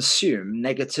consume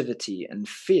negativity and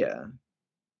fear,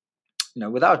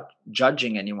 without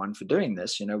judging anyone for doing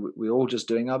this, we're all just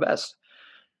doing our best.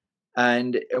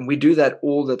 And we do that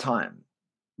all the time.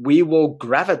 We will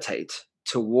gravitate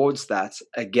towards that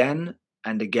again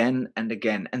and again and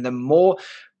again. And the more,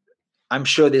 I'm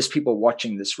sure there's people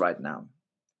watching this right now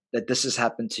that this has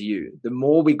happened to you. The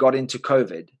more we got into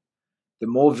COVID, the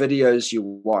more videos you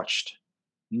watched,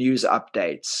 news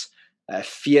updates,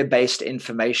 fear-based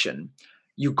information.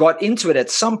 You got into it at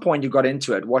some point. You got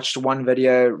into it, watched one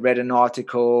video, read an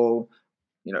article,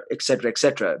 et cetera, et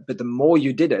cetera. But the more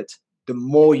you did it,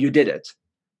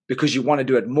 because you want to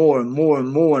do it more and more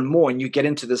and more and more, and you get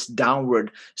into this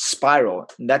downward spiral.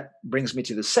 And that brings me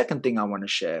to the second thing I want to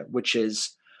share, which is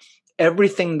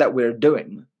everything that we're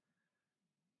doing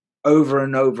over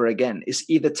and over again is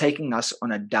either taking us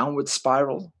on a downward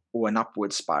spiral or an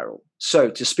upward spiral. So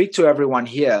to speak to everyone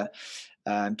here,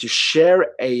 to share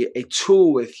a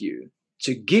tool with you,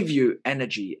 to give you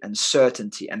energy and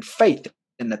certainty and faith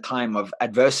in the time of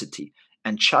adversity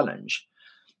and challenge,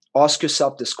 ask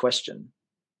yourself this question.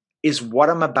 Is what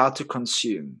I'm about to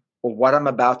consume or what I'm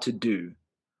about to do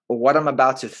or what I'm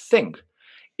about to think,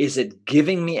 is it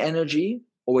giving me energy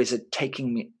or is it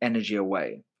taking me energy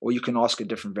away? Or you can ask a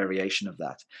different variation of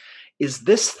that. Is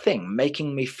this thing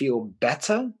making me feel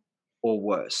better or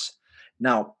worse?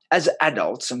 Now, as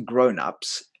adults and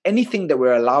grown-ups, anything that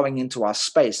we're allowing into our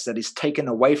space that is taken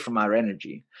away from our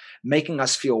energy, making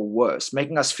us feel worse,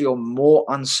 making us feel more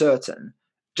uncertain,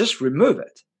 just remove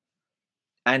it.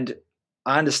 And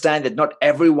I understand that not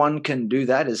everyone can do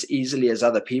that as easily as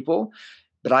other people,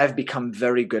 but I've become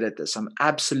very good at this. I'm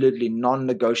absolutely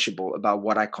non-negotiable about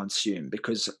what I consume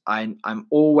because I'm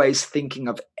always thinking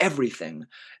of everything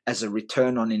as a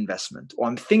return on investment, or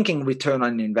I'm thinking return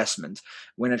on investment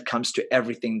when it comes to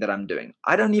everything that I'm doing.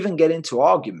 I don't even get into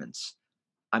arguments.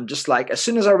 I'm just like, as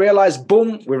soon as I realize,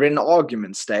 boom, we're in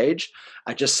argument stage,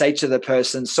 I just say to the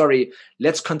person, sorry,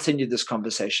 let's continue this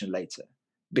conversation later.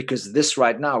 Because this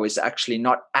right now is actually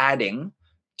not adding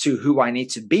to who I need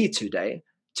to be today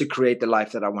to create the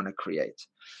life that I want to create.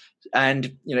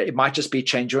 And, it might just be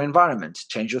change your environment,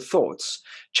 change your thoughts,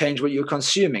 change what you're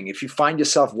consuming. If you find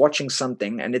yourself watching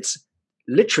something and it's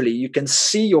literally, you can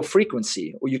see your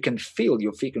frequency or you can feel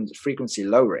your frequency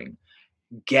lowering,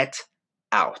 get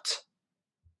out.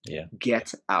 Yeah.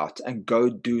 Get out and go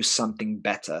do something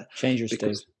better. Change your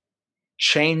state.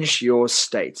 Change your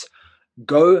state.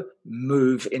 Go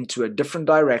move into a different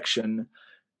direction.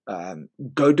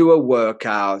 Go do a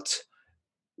workout.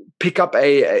 Pick up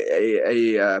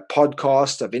a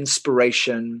podcast of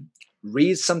inspiration.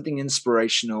 Read something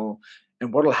inspirational.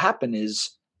 And what will happen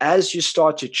is, as you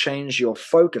start to change your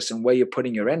focus and where you're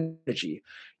putting your energy,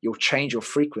 you'll change your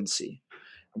frequency.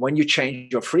 And when you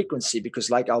change your frequency, because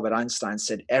like Albert Einstein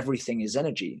said, everything is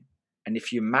energy. And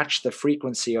if you match the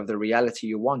frequency of the reality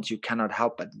you want, you cannot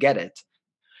help but get it.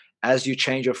 As you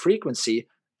change your frequency,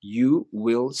 you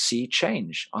will see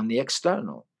change on the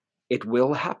external. It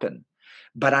will happen.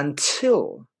 But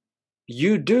until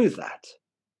you do that,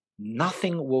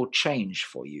 nothing will change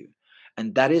for you.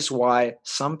 And that is why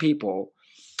some people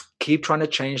keep trying to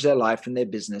change their life and their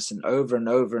business and over and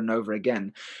over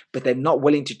again, but they're not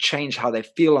willing to change how they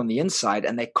feel on the inside,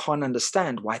 and they can't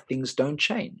understand why things don't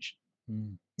change.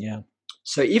 Yeah.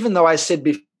 So even though I said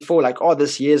before, like, oh,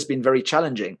 this year's been very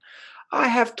challenging, I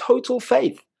have total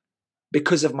faith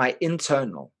because of my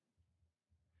internal.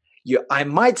 I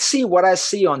might see what I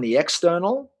see on the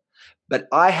external, but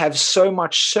I have so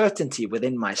much certainty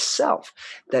within myself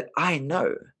that I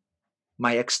know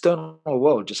my external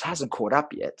world just hasn't caught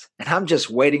up yet. And I'm just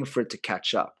waiting for it to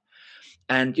catch up.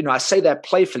 And, I say that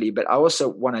playfully, but I also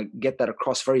want to get that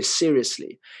across very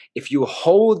seriously. If you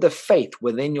hold the faith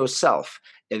within yourself,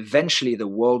 eventually the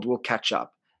world will catch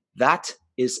up. That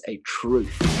is a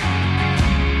truth.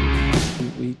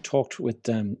 We talked with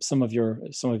some of your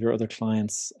other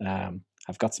clients.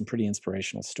 I've got some pretty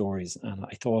inspirational stories, and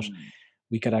I thought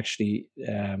we could actually,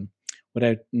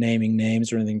 without naming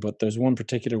names or anything, but there's one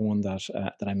particular one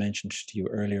that I mentioned to you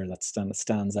earlier that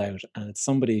stands out, and it's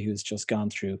somebody who's just gone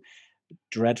through a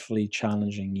dreadfully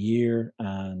challenging year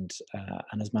and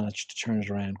has managed to turn it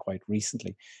around quite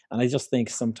recently. And I just think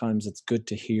sometimes it's good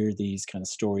to hear these kind of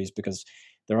stories, because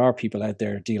there are people out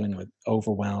there dealing with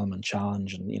overwhelm and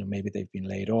challenge, and maybe they've been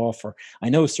laid off, or I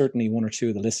know certainly one or two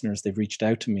of the listeners, they've reached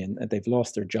out to me and they've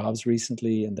lost their jobs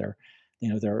recently, and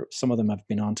some of them have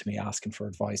been on to me asking for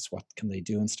advice, what can they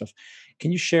do and stuff.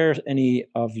 Can you share any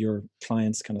of your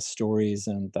clients' kind of stories,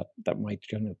 and that might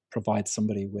kind of provide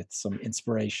somebody with some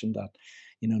inspiration that,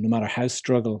 no matter how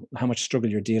much struggle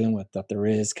you're dealing with, that there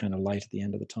is kind of light at the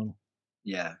end of the tunnel?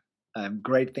 Yeah.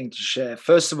 Great thing to share.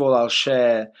 First of all,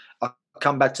 I'll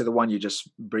come back to the one you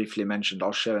just briefly mentioned.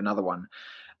 I'll share another one.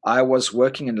 I was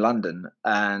working in London,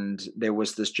 and there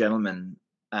was this gentleman,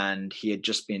 and he had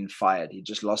just been fired. He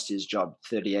just lost his job,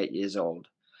 38 years old.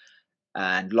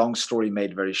 And long story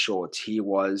made very short, he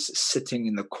was sitting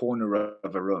in the corner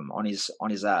of a room on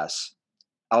his ass,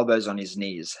 elbows on his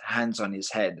knees, hands on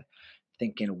his head,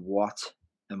 thinking, what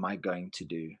am I going to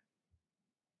do?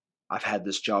 I've had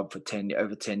this job for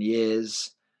over 10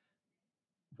 years.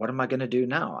 What am I going to do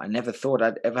now? I never thought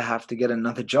I'd ever have to get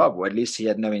another job, or at least he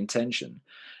had no intention.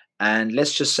 And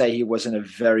let's just say he was in a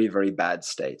very, very bad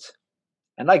state.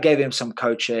 And I gave him some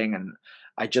coaching, and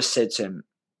I just said to him,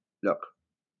 look,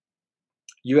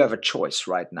 you have a choice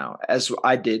right now, as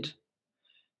I did,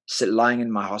 lying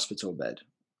in my hospital bed.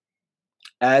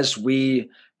 As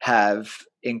we have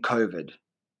in COVID,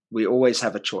 we always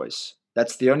have a choice.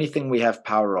 That's the only thing we have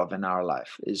power of in our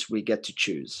life, is we get to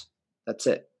choose. That's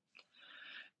it.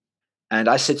 And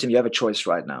I said to him, you have a choice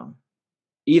right now.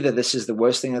 Either this is the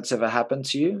worst thing that's ever happened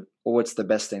to you, or it's the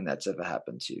best thing that's ever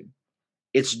happened to you.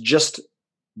 It's just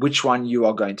which one you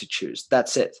are going to choose.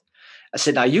 That's it. I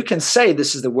said, now you can say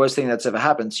this is the worst thing that's ever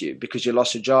happened to you because you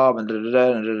lost your job and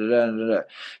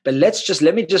but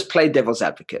let me just play devil's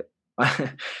advocate.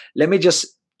 Let me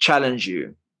just challenge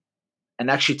you and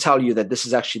actually tell you that this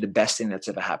is actually the best thing that's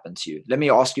ever happened to you. Let me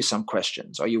ask you some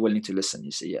questions. Are you willing to listen?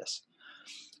 You say yes.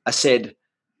 I said,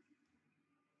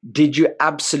 did you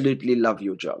absolutely love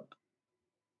your job?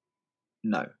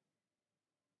 No.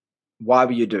 Why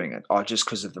were you doing it? Oh, just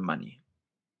because of the money.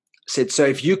 I said, so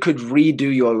if you could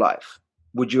redo your life,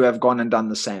 would you have gone and done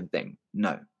the same thing?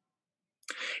 No.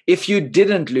 If you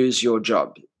didn't lose your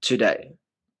job today,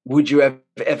 would you have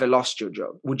ever lost your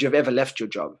job? Would you have ever left your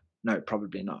job? No,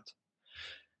 probably not.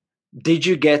 Did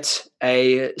you get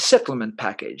a settlement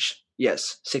package?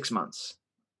 Yes, 6 months.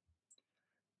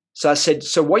 So I said,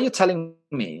 so what you're telling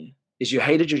me is you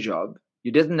hated your job,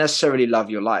 you didn't necessarily love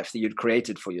your life that you'd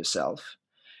created for yourself,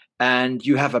 and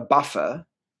you have a buffer,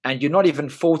 and you're not even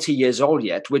 40 years old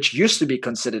yet, which used to be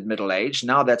considered middle age.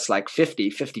 Now that's like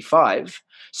 50, 55.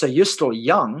 So you're still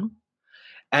young,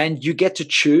 and you get to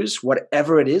choose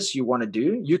whatever it is you want to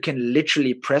do. You can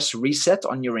literally press reset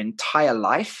on your entire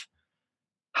life.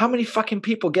 How many fucking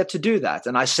people get to do that?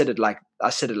 And I said it like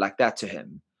that to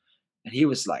him. And he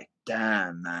was like,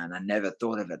 damn, man, I never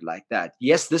thought of it like that.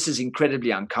 Yes, this is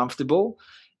incredibly uncomfortable,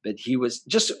 but he was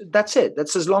just, that's it.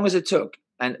 That's as long as it took.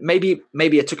 And maybe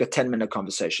it took a 10-minute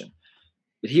conversation,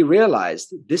 but he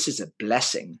realized this is a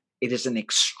blessing. It is an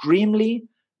extremely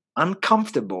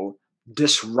uncomfortable,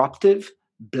 disruptive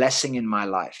blessing in my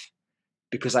life,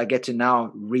 because I get to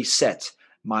now reset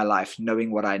my life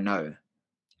knowing what I know.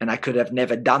 And I could have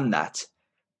never done that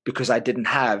because I didn't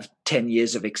have 10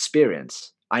 years of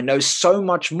experience. I know so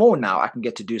much more now. I can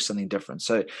get to do something different.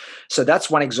 So that's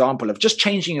one example of just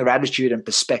changing your attitude and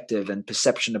perspective and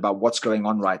perception about what's going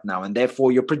on right now, and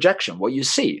therefore your projection, what you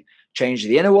see. Change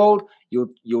the inner world,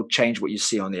 you'll change what you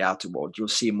see on the outer world. You'll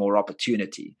see more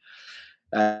opportunity.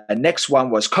 Next one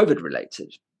was COVID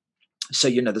related. So,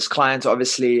 this client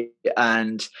obviously,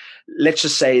 and let's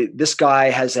just say this guy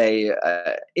has a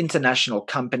international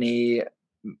company,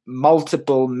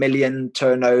 multiple million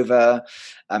turnover.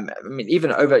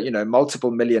 Even over,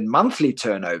 multiple million monthly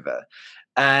turnover.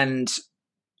 And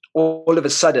all of a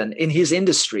sudden in his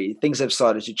industry, things have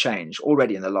started to change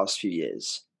already in the last few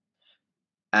years.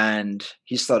 And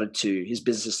his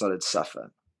business has started to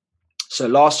suffer. So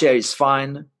last year he's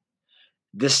fine.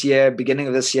 This year, beginning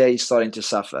of this year, he's starting to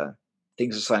suffer.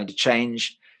 Things are starting to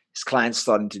change. His clients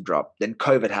starting to drop. Then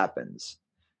COVID happens,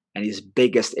 and his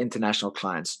biggest international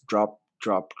clients drop.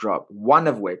 One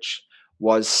of which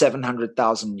was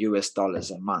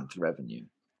 $700,000 a month revenue.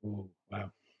 Oh,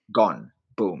 wow. Gone.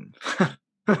 Boom.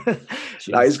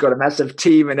 Now he's got a massive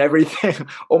team and everything.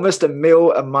 Almost $1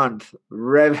 million a month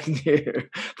revenue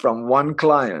from one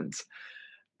client.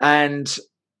 And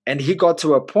he got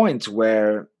to a point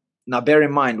where, now bear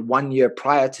in mind, 1 year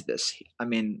prior to this, I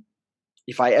mean,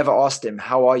 if I ever asked him,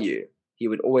 how are you? He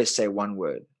would always say one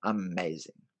word,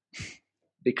 amazing.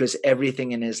 Because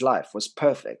everything in his life was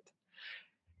perfect.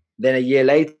 Then a year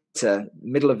later,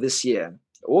 middle of this year,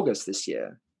 August this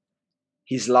year,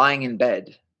 he's lying in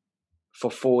bed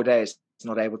for 4 days,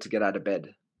 not able to get out of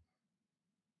bed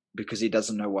because he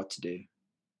doesn't know what to do.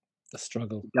 The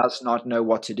struggle. He does not know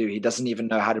what to do. He doesn't even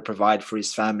know how to provide for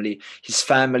his family. His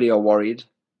family are worried.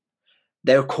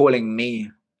 They're calling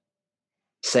me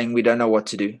saying, we don't know what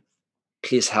to do.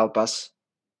 Please help us.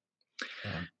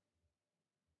 Wow.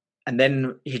 And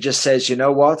then he just says, you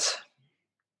know what?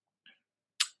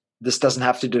 This doesn't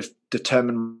have to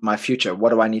determine my future. What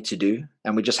do I need to do?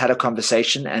 And we just had a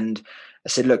conversation. And I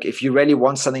said, look, if you really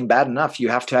want something bad enough, you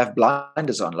have to have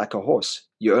blinders on like a horse.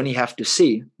 You only have to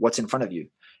see what's in front of you,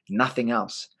 nothing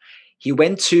else. He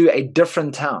went to a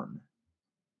different town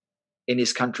in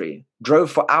his country,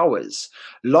 drove for hours,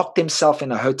 locked himself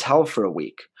in a hotel for a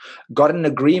week, got an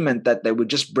agreement that they would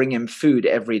just bring him food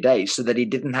every day so that he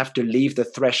didn't have to leave the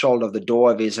threshold of the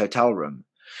door of his hotel room,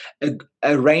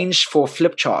 arranged for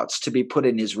flip charts to be put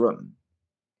in his room,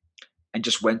 and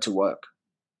just went to work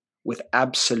with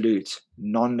absolute,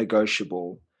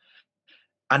 non-negotiable,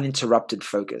 uninterrupted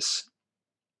focus,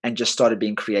 and just started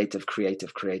being creative.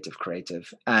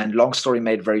 And long story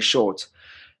made very short,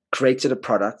 created a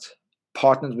product,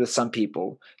 partnered with some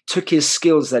people, took his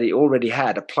skills that he already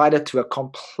had, applied it to a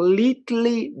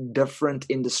completely different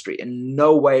industry, in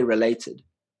no way related,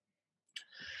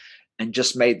 and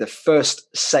just made the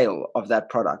first sale of that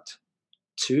product.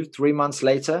 2-3 months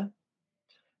later,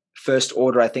 first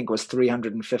order I think was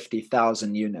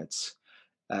 350,000 units,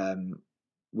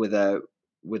 with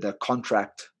a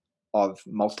contract of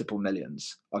multiple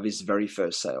millions of his very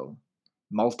first sale,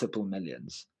 multiple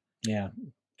millions. Yeah,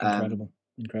 incredible.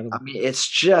 I mean, it's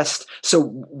just, so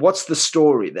what's the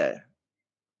story there?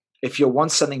 If you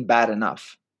want something bad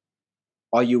enough,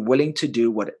 are you willing to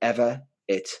do whatever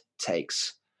it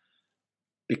takes?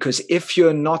 Because if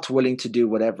you're not willing to do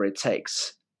whatever it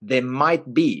takes, there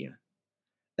might be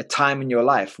a time in your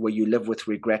life where you live with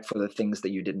regret for the things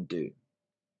that you didn't do.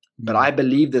 But I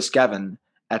believe this, Gavin,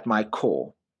 at my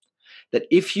core, that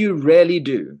if you really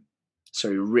do,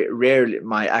 sorry, rarely,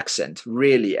 my accent,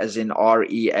 really, as in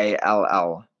REALLY,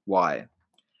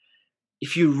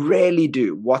 if you really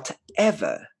do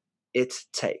whatever it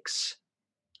takes,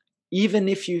 even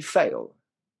if you fail,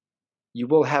 you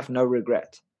will have no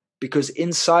regret, because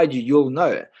inside you, you'll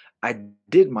know, I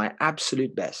did my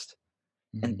absolute best.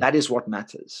 And that is what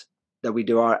matters, that we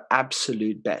do our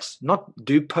absolute best, not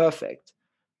do perfect,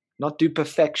 not do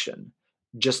perfection,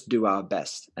 just do our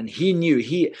best. And he knew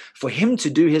for him to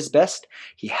do his best,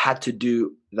 he had to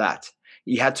do that.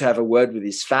 He had to have a word with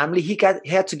his family. He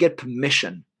had to get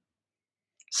permission.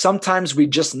 Sometimes we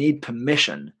just need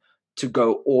permission to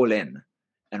go all in.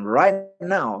 And right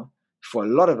now, for a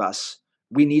lot of us,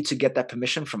 we need to get that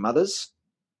permission from others.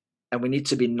 And we need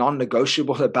to be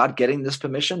non-negotiable about getting this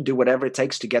permission, do whatever it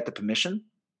takes to get the permission,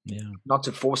 not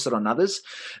to force it on others.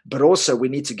 But also we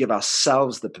need to give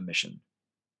ourselves the permission.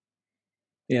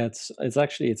 Yeah, it's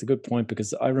a good point,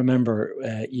 because I remember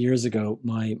years ago,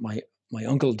 my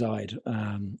uncle died.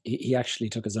 He actually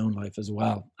took his own life as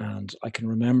well. And I can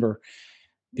remember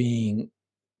being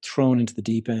thrown into the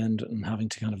deep end and having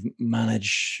to kind of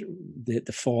manage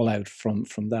the fallout from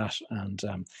that.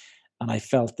 And I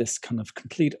felt this kind of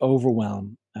complete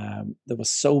overwhelm. There was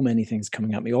so many things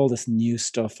coming at me, all this new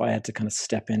stuff. I had to kind of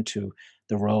step into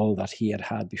the role that he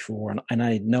had before. And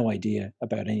I had no idea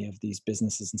about any of these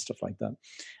businesses and stuff like that.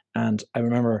 And I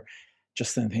remember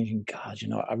just then thinking, God,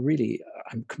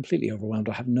 I'm completely overwhelmed.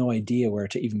 I have no idea where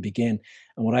to even begin.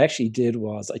 And what I actually did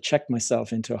was I checked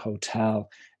myself into a hotel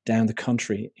down the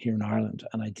country here in Ireland.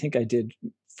 And I think I did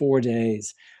 4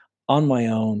 days on my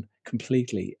own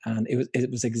completely. And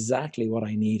it was exactly what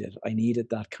I needed. I needed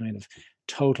that kind of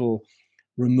total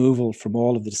removal from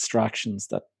all of the distractions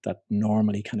that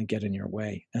normally kind of get in your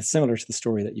way. And similar to the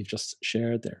story that you've just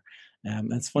shared there.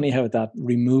 It's funny how that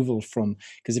removal from,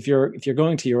 because if you're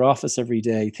going to your office every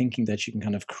day thinking that you can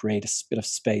kind of create a bit of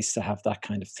space to have that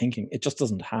kind of thinking, it just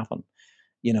doesn't happen.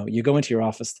 You go into your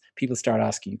office, people start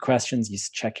asking you questions, you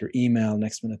check your email,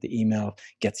 next minute the email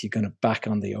gets you kind of back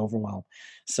on the overwhelm.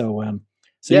 So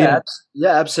Yeah,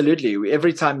 yeah, absolutely.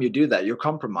 Every time you do that, you're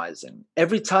compromising.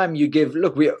 Every time you give,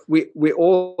 look, we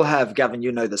all have, Gavin,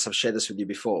 you know this, I've shared this with you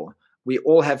before. We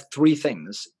all have three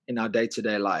things in our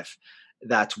day-to-day life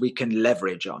that we can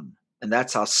leverage on, and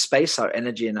that's our space, our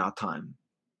energy, and our time.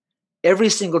 Every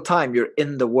single time you're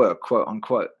in the work, quote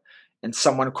unquote, and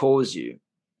someone calls you,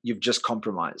 you've just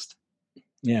compromised.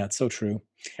 Yeah, it's so true.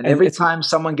 And And every it's time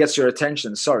someone gets your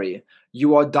attention, sorry,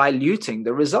 you are diluting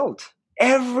the result.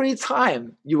 Every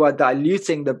time you are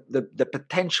diluting the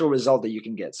potential result that you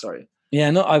can get. Sorry. Yeah,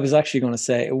 no, I was actually going to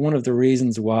say one of the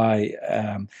reasons why.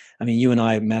 I mean, you and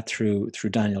I met through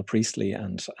Daniel Priestley,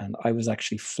 and I was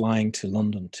actually flying to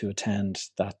London to attend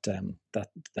that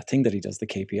thing that he does, the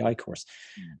KPI course.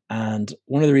 And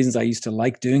one of the reasons I used to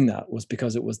like doing that was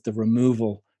because it was the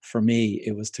removal for me.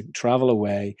 It was to travel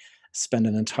away, spend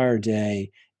an entire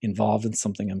day involved in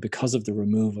something, and because of the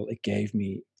removal, it gave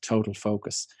me total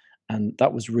focus, and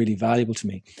that was really valuable to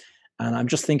me. And I'm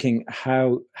just thinking,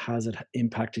 how has it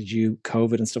impacted you,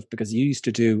 COVID and stuff? Because you used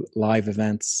to do live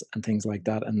events and things like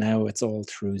that, and now it's all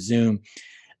through Zoom.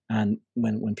 And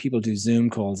when people do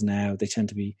Zoom calls now, they tend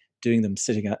to be doing them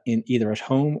sitting in either at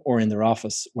home or in their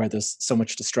office, where there's so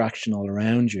much distraction all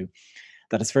around you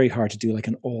that it's very hard to do like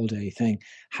an all day thing.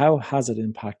 How has it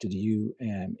impacted you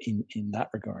in that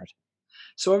regard?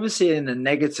 So obviously, in a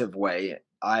negative way,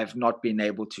 I've not been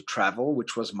able to travel,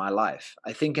 which was my life.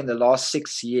 I think in the last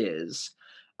 6 years,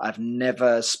 I've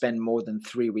never spent more than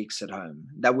 3 weeks at home.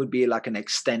 That would be like an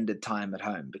extended time at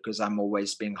home because I'm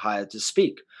always being hired to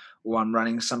speak or I'm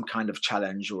running some kind of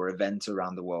challenge or event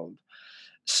around the world.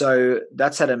 So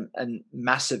that's had a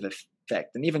massive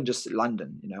effect. And even just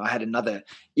London, I had another,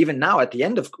 even now at the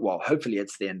end of, well, hopefully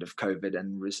it's the end of COVID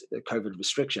and COVID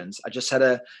restrictions. I just had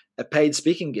a paid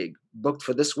speaking gig booked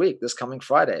for this week, this coming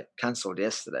Friday, cancelled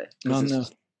yesterday Oh because no.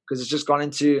 it's just gone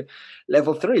into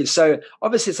level 3. So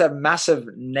obviously it's had massive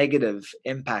negative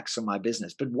impacts on my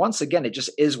business. But once again, it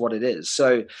just is what it is.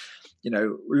 So,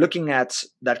 looking at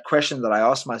that question that I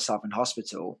asked myself in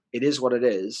hospital, it is what it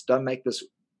is. Don't make this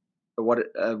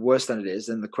worse than it is.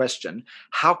 And the question,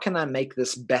 how can I make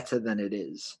this better than it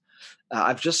is?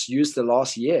 I've just used the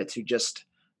last year to just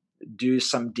do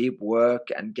some deep work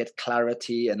and get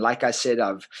clarity. And like I said,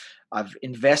 I've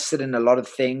invested in a lot of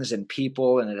things and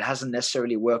people, and it hasn't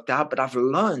necessarily worked out, but I've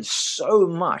learned so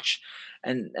much.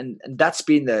 And that's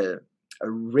been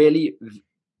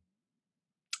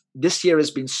this year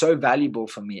has been so valuable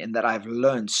for me in that I've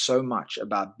learned so much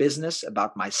about business,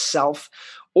 about myself,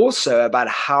 also about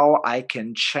how I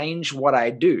can change what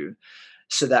I do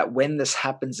so that when this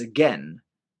happens again,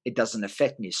 it doesn't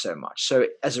affect me so much. So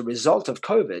as a result of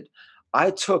COVID,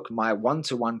 I took my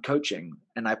one-to-one coaching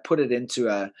and I put it into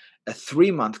a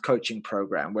 3-month coaching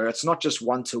program where it's not just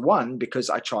one-to-one because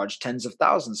I charge tens of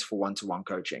thousands for one-to-one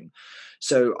coaching.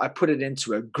 So I put it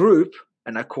into a group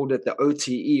and I called it the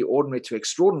OTE, Ordinary to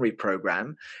Extraordinary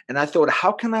program. And I thought,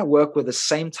 how can I work with the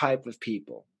same type of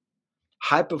people?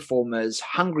 High performers,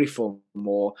 hungry for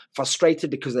more, frustrated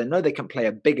because they know they can play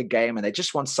a bigger game and they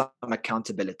just want some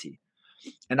accountability.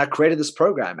 And I created this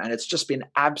program and it's just been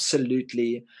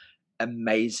absolutely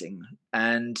amazing.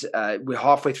 And we're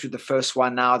halfway through the first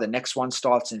one now. The next one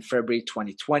starts in February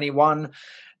 2021.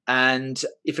 And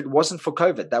if it wasn't for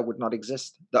COVID, that would not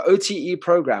exist. The OTE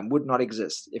program would not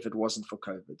exist if it wasn't for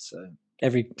COVID. So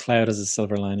Every cloud has a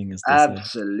silver lining, as they say.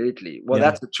 absolutely. Well, Yeah.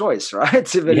 that's a choice, right?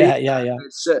 To believe. Yeah, yeah,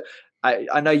 yeah.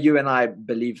 I know you and I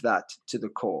believe that to the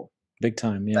core. Big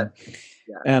time, yeah. But,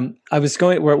 yeah. I was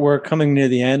going. We're coming near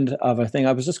the end of our thing.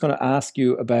 I was just going to ask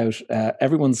you about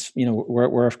everyone's.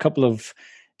 We're a couple of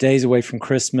days away from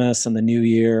Christmas and the New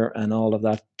Year and all of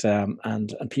that,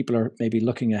 and people are maybe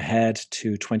looking ahead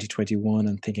to 2021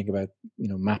 and thinking about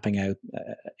mapping out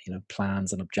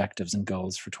plans and objectives and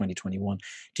goals for 2021.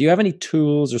 Do you have any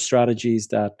tools or strategies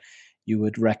that you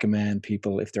would recommend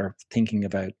people if they're thinking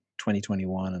about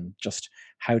 2021 and just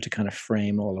how to kind of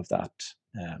frame all of that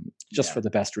for the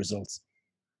best results?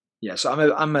 Yeah, so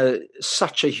I'm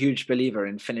such a huge believer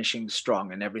in finishing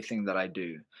strong in everything that I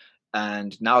do.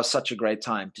 And now is such a great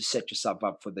time to set yourself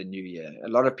up for the new year. A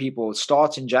lot of people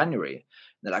start in January.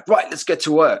 They're like, right, let's get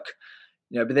to work.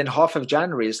 But then half of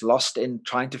January is lost in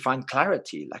trying to find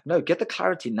clarity. Like, no, get the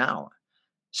clarity now.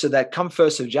 So that come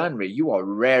 1st of January, you are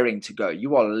raring to go.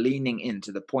 You are leaning in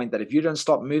to the point that if you don't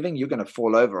stop moving, you're going to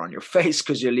fall over on your face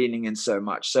because you're leaning in so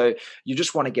much. So you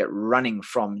just want to get running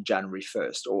from January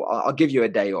 1st. Or I'll give you a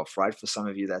day off, right? For some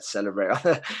of you that celebrate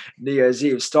New Year's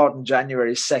Eve, start on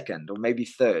January 2nd or maybe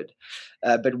 3rd.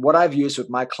 But what I've used with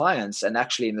my clients, and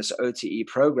actually in this OTE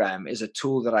program, is a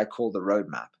tool that I call the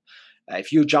roadmap.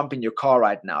 If you jump in your car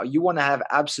right now, you want to have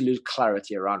absolute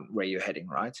clarity around where you're heading,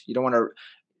 right? You don't want to,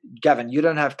 Gavin, you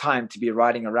don't have time to be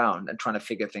riding around and trying to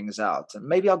figure things out. And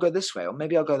maybe I'll go this way, or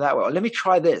maybe I'll go that way, or let me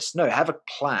try this. No, have a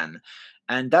plan.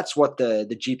 And that's what the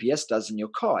GPS does in your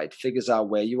car. It figures out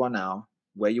where you are now,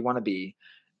 where you want to be,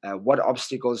 what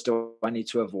obstacles do I need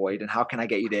to avoid, and how can I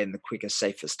get you there in the quickest,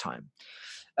 safest time.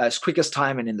 As quickest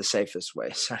time and in the safest way.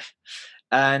 Sorry.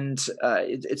 And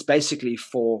it's basically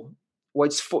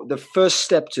it's for the first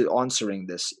step to answering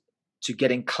this, to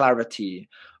getting clarity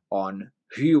on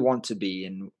who you want to be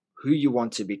and who you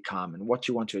want to become and what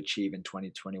you want to achieve in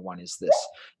 2021 is this.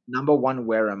 Number one,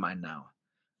 where am I now?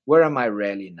 Where am I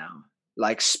really now?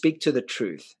 Like, speak to the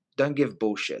truth. Don't give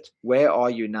bullshit. Where are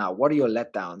you now? What are your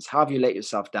letdowns? How have you let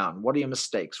yourself down? What are your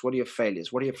mistakes? What are your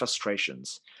failures? What are your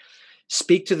frustrations?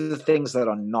 Speak to the things that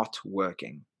are not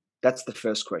working. That's the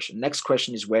first question. Next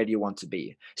question is, where do you want to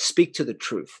be? Speak to the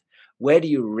truth. Where do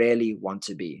you really want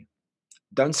to be?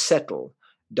 Don't settle.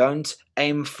 Don't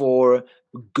aim for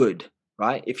good,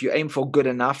 right? If you aim for good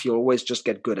enough, you'll always just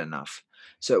get good enough.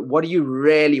 So what do you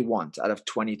really want out of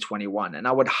 2021? And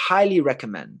I would highly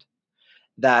recommend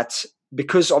that,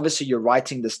 because obviously you're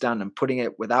writing this down and putting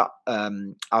it without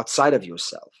outside of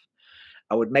yourself,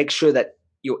 I would make sure that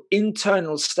your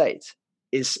internal state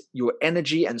is, your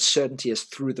energy and certainty is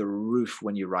through the roof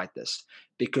when you write this,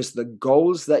 because the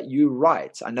goals that you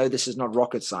write, I know this is not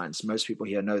rocket science, most people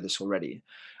here know this already,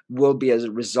 will be as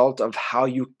a result of how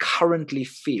you currently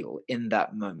feel in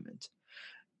that moment.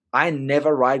 I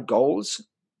never write goals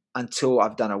until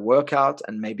I've done a workout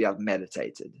and maybe I've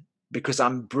meditated, because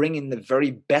I'm bringing the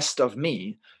very best of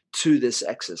me to this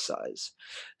exercise.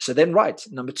 So then, right,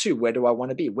 number two, where do I want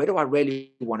to be? Where do I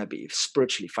really want to be?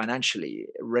 Spiritually, financially,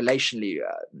 relationally,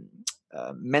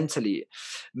 mentally,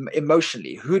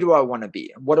 emotionally. Who do I want to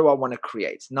be? What do I want to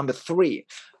create? Number three,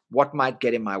 what might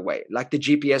get in my way? Like the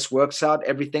GPS works out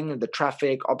everything, the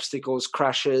traffic, obstacles,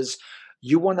 crashes.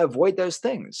 You want to avoid those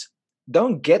things.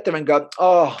 Don't get there and go,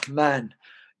 oh man,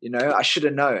 I should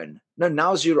have known. No,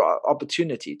 now's your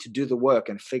opportunity to do the work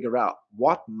and figure out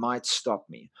what might stop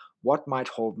me, what might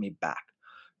hold me back,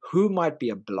 who might be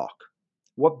a block,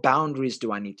 what boundaries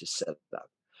do I need to set up,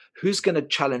 who's going to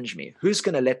challenge me, who's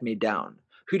going to let me down,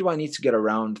 who do I need to get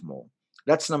around more.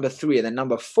 That's number three. And then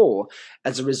number four,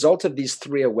 as a result of these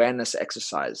three awareness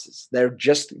exercises, they're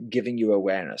just giving you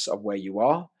awareness of where you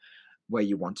are, where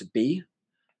you want to be,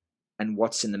 and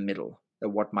what's in the middle.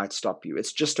 What might stop you.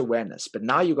 It's just awareness. But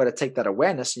now you've got to take that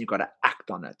awareness and you've got to act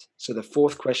on it. So the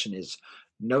fourth question is,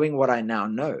 knowing what I now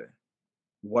know,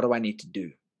 what do I need to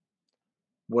do?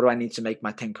 What do I need to make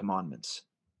my 10 commandments?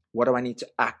 What do I need to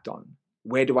act on?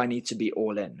 Where do I need to be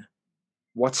all in?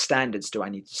 What standards do I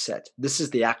need to set? This is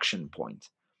the action point.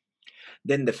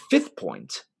 Then the fifth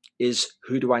point is,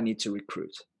 who do I need to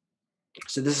recruit?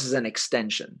 So this is an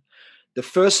extension. The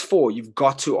first four, you've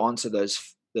got to answer those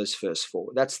first four.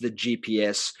 That's the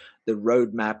GPS, the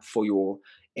roadmap for your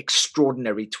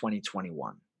extraordinary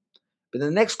 2021. But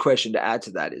the next question to add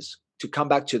to that is to come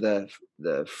back to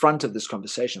the front of this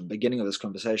conversation, beginning of this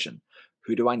conversation.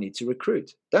 Who do I need to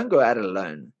recruit? Don't go at it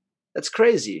alone. That's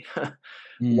crazy.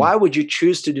 Why would you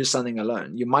choose to do something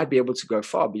alone? You might be able to go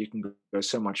far, but you can go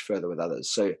so much further with others.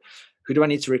 So who do I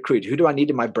need to recruit? Who do I need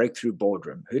in my breakthrough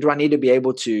boardroom? Who do I need to be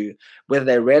able to, whether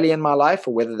they're really in my life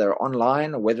or whether they're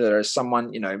online or whether there's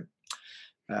someone,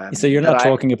 so you're not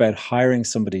talking about hiring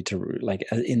somebody to, like,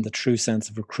 in the true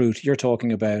sense of recruit. You're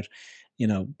talking about,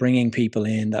 bringing people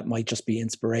in that might just be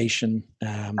inspiration.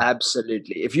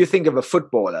 Absolutely. If you think of a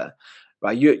footballer,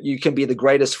 right, you can be the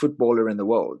greatest footballer in the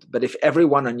world, but if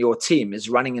everyone on your team is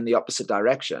running in the opposite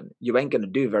direction, you ain't going to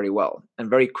do very well. And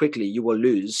very quickly you will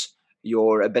lose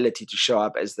your ability to show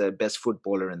up as the best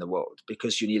footballer in the world,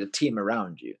 because you need a team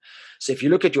around you. So if you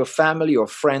look at your family or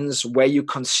friends, where you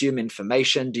consume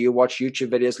information, do you watch YouTube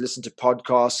videos, listen to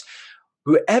podcasts,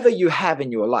 whoever you have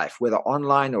in your life, whether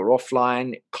online or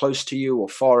offline, close to you or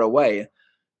far away,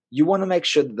 you want to make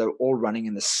sure that they're all running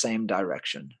in the same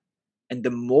direction. And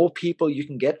the more people you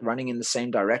can get running in the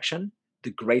same direction, the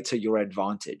greater your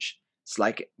advantage. It's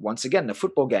like, once again, a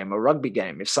football game, a rugby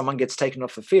game. If someone gets taken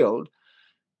off the field,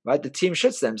 right, the team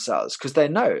shits themselves because they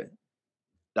know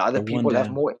the other people have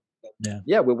more.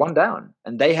 Yeah, we're one down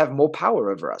and they have more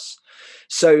power over us.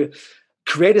 So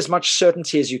create as much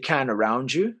certainty as you can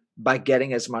around you by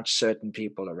getting as much certain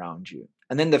people around you.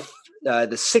 And then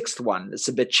the sixth one, it's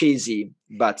a bit cheesy,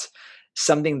 but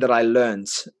something that I learned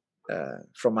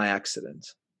from my accident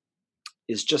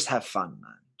is just have fun,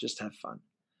 man. Just have fun.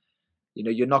 You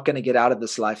know, you're not going to get out of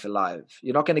this life alive.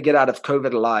 You're not going to get out of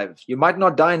COVID alive. You might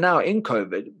not die now in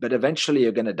COVID, but eventually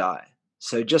you're going to die.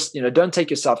 So just, you know, don't take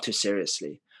yourself too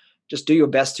seriously. Just do your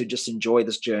best to just enjoy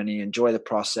this journey, enjoy the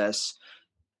process,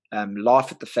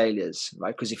 laugh at the failures,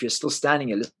 right? Because if you're still standing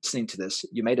here listening to this,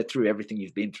 you made it through everything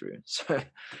you've been through. So,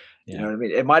 you know what I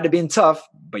mean? It might have been tough,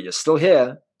 but you're still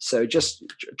here. So just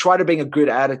try to bring a good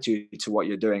attitude to what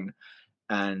you're doing,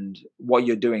 and what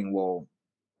you're doing will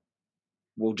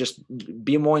just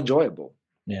be more enjoyable.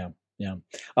 Yeah. Yeah.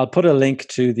 I'll put a link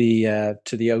to the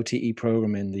OTE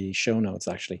program in the show notes,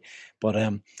 actually. But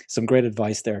some great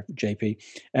advice there, JP.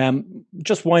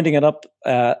 Just winding it up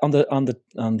on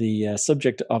the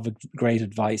subject of great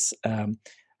advice.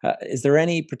 Is there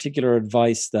any particular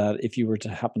advice that if you were to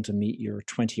happen to meet your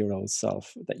 20-year-old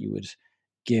self that you would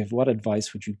give? What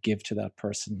advice would you give to that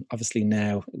person? Obviously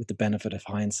now with the benefit of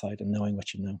hindsight and knowing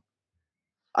what you know.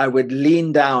 I would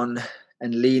lean down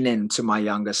and lean into my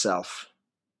younger self.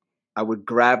 I would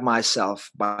grab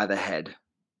myself by the head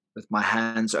with my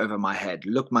hands over my head,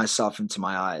 look myself into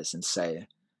my eyes and say,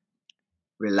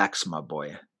 relax, my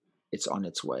boy, it's on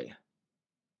its way.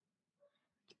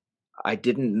 I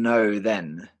didn't know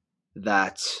then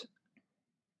that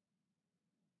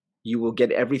you will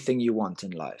get everything you want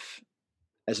in life.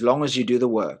 As long as you do the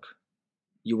work,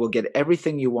 you will get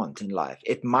everything you want in life.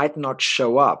 It might not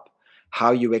show up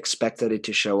how you expected it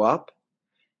to show up,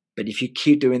 but if you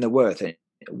keep doing the work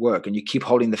and you keep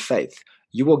holding the faith,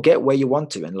 you will get where you want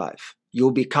to in life.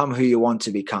 You'll become who you want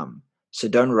to become. So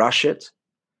don't rush it.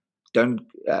 Don't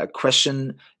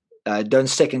question. Don't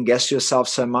second guess yourself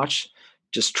so much.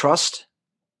 Just trust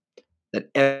that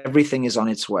everything is on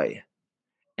its way,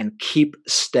 and keep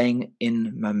staying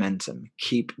in momentum.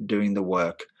 Keep doing the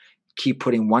work. Keep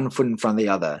putting one foot in front of the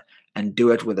other, and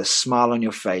do it with a smile on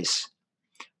your face,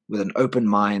 with an open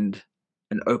mind,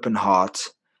 an open heart,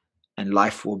 and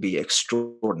life will be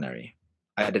extraordinary.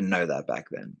 I didn't know that back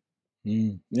then.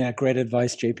 Yeah, great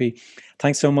advice, JP.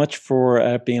 Thanks so much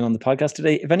for being on the podcast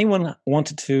today. If anyone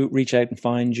wanted to reach out and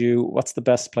find you, what's the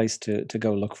best place to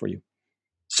go look for you?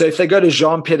 So if they go to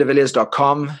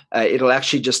jeanpierrevilliers.com, it'll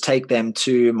actually just take them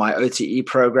to my OTE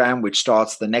program, which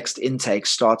the next intake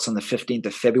starts on the 15th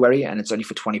of February, and it's only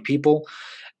for 20 people.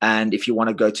 And if you want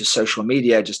to go to social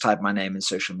media, just type my name in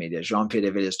social media,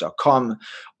 jeanpierrevilliers.com.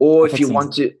 Or if you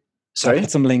want to... Sorry?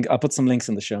 I'll put some links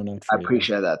in the show note for you. I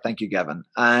appreciate that. Thank you, Gavin.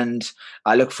 And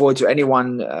I look forward to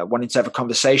anyone wanting to have a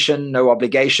conversation. No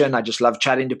obligation. I just love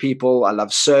chatting to people. I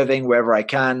love serving wherever I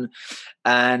can.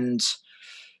 And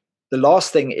the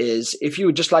last thing is, if you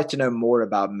would just like to know more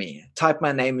about me, type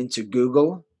my name into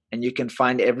Google and you can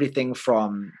find everything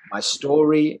from my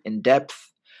story in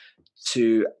depth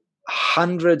to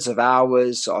hundreds of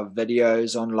hours of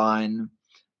videos online,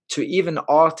 to even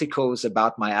articles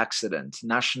about my accident,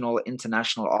 national,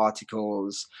 international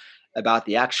articles about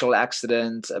the actual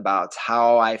accident, about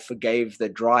how I forgave the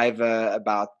driver,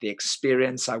 about the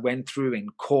experience I went through in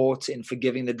court in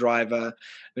forgiving the driver.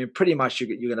 I mean, pretty much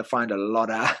you're going to find a lot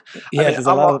of... There's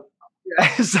a lot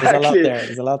there.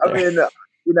 There's a lot there. I mean,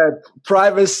 you know,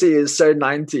 privacy is so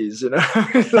 90s, you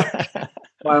know.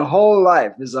 My whole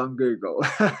life is on Google.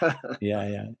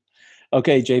 Yeah.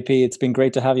 Okay, JP, it's been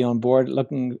great to have you on board.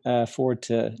 Looking forward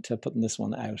to putting this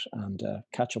one out and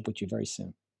catch up with you very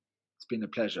soon. It's been a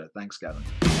pleasure. Thanks, Gavin.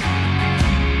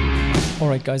 All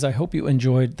right, guys, I hope you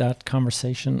enjoyed that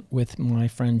conversation with my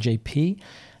friend JP.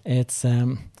 It's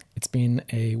been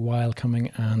a while coming,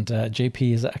 and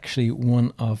JP is actually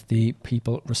one of the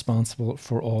people responsible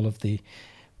for all of the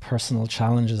personal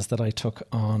challenges that I took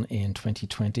on in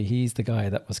 2020. He's the guy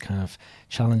that was kind of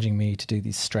challenging me to do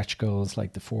these stretch goals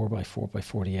like the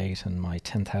 4x4x48 and my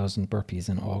 10,000 burpees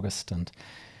in August and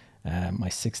my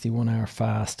 61-hour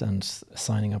fast and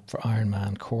signing up for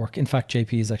Ironman Cork. In fact,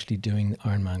 JP is actually doing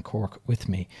Ironman Cork with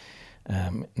me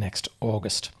next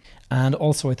August. And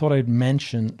also I thought I'd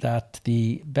mention that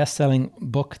the best-selling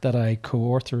book that I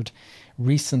co-authored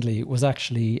recently was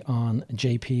actually on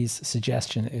JP's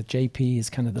suggestion. JP is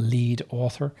kind of the lead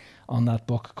author on that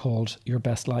book called Your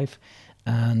Best Life.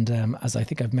 And as I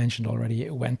think I've mentioned already,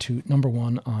 it went to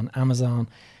 #1 on Amazon.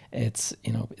 It's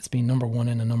been #1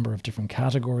 in a number of different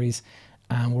categories.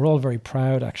 And we're all very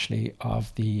proud actually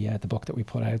of the book that we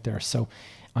put out there. So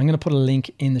I'm going to put a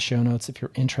link in the show notes if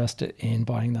you're interested in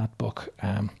buying that book.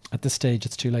 At this stage,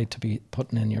 it's too late to be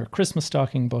putting in your Christmas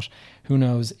stocking, but who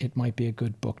knows, it might be a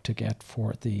good book to get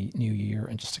for the new year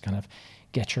and just to kind of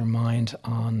get your mind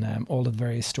on all of the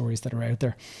various stories that are out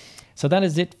there. So that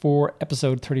is it for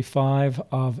episode 35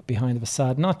 of Behind the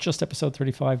Facade. Not just episode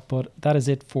 35, but that is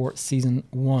it for season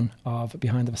 1 of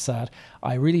Behind the Facade.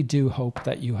 I really do hope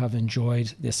that you have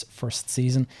enjoyed this first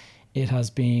season. It has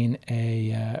been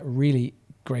a really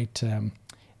great,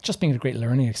 just been a great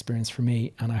learning experience for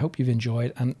me, and I hope you've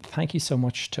enjoyed. And thank you so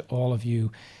much to all of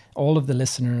you, all of the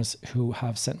listeners who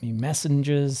have sent me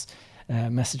messages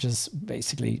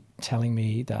basically telling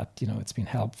me that, you know, it's been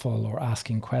helpful, or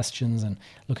asking questions and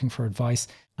looking for advice.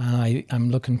 And I'm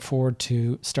looking forward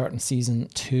to starting season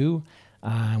 2.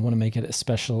 I want to make it a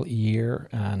special year,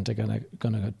 and I'm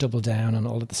gonna double down on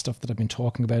all of the stuff that I've been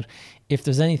talking about. If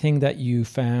there's anything that you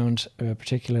found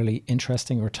particularly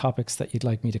interesting, or topics that you'd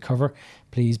like me to cover,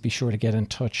 please be sure to get in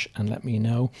touch and let me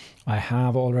know. I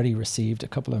have already received a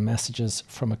couple of messages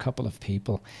from a couple of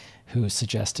people who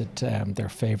suggested their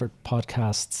favorite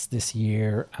podcasts this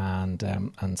year, and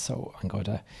so I'm going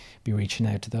to be reaching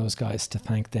out to those guys to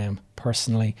thank them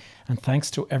personally. And thanks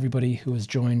to everybody who has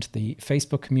joined the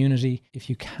Facebook community. If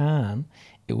you can,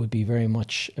 it would be very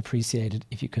much appreciated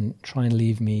if you can try and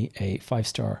leave me a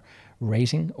 5-star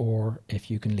rating, or if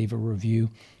you can leave a review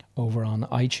over on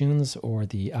iTunes or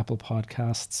the Apple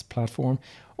Podcasts platform,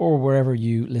 or wherever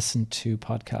you listen to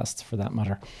podcasts for that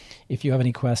matter. If you have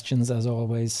any questions, as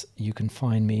always, you can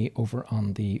find me over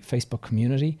on the Facebook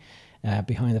community,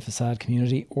 Behind the Facade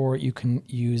community, or you can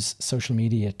use social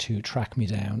media to track me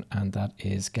down, and that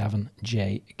is Gavin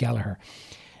J. Gallagher.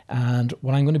 And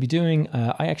what I'm going to be doing,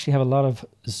 I actually have a lot of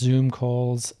Zoom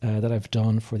calls that I've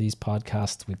done for these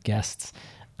podcasts with guests,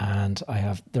 and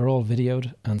they're all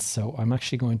videoed, and so I'm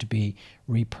actually going to be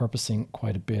repurposing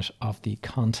quite a bit of the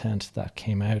content that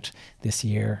came out this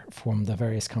year from the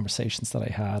various conversations that I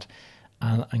had,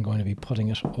 and I'm going to be putting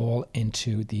it all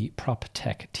into the Prop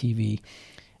Tech TV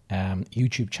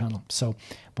YouTube channel. So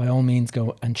by all means,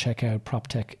 go and check out Prop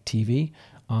Tech TV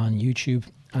on YouTube.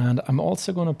 And I'm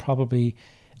also going to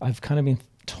I've kind of been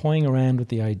toying around with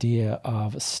the idea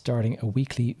of starting a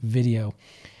weekly video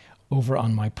over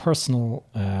on my personal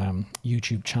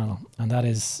YouTube channel, and that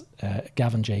is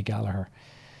Gavin J. Gallagher.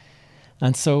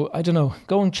 And so, I don't know,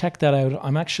 go and check that out.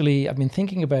 I've been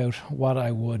thinking about what I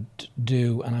would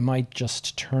do, and I might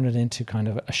just turn it into kind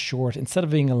of a short, instead of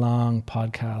being a long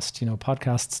podcast. You know,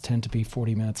 podcasts tend to be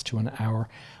 40 minutes to an hour.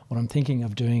 What I'm thinking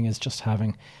of doing is just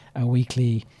having a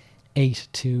weekly 8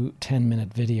 to 10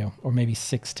 minute video, or maybe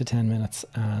 6 to 10 minutes,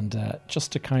 and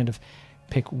just to kind of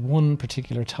pick one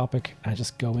particular topic and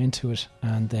just go into it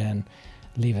and then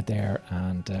leave it there.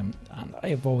 And I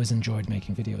have always enjoyed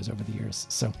making videos over the years.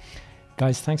 So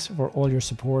guys, thanks for all your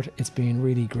support. It's been a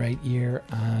really great year,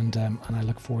 and I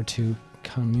look forward to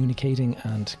communicating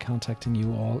and contacting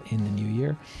you all in the new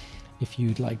year. If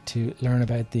you'd like to learn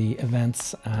about the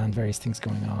events and various things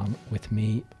going on with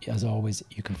me, as always,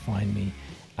 you can find me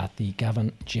at the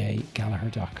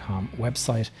gavinjgallagher.com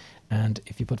website. And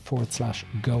if you put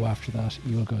 /go after that,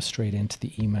 you will go straight into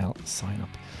the email sign up.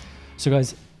 So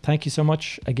guys, thank you so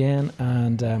much again,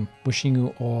 and wishing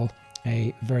you all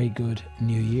a very good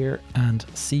new year, and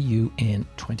see you in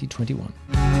 2021.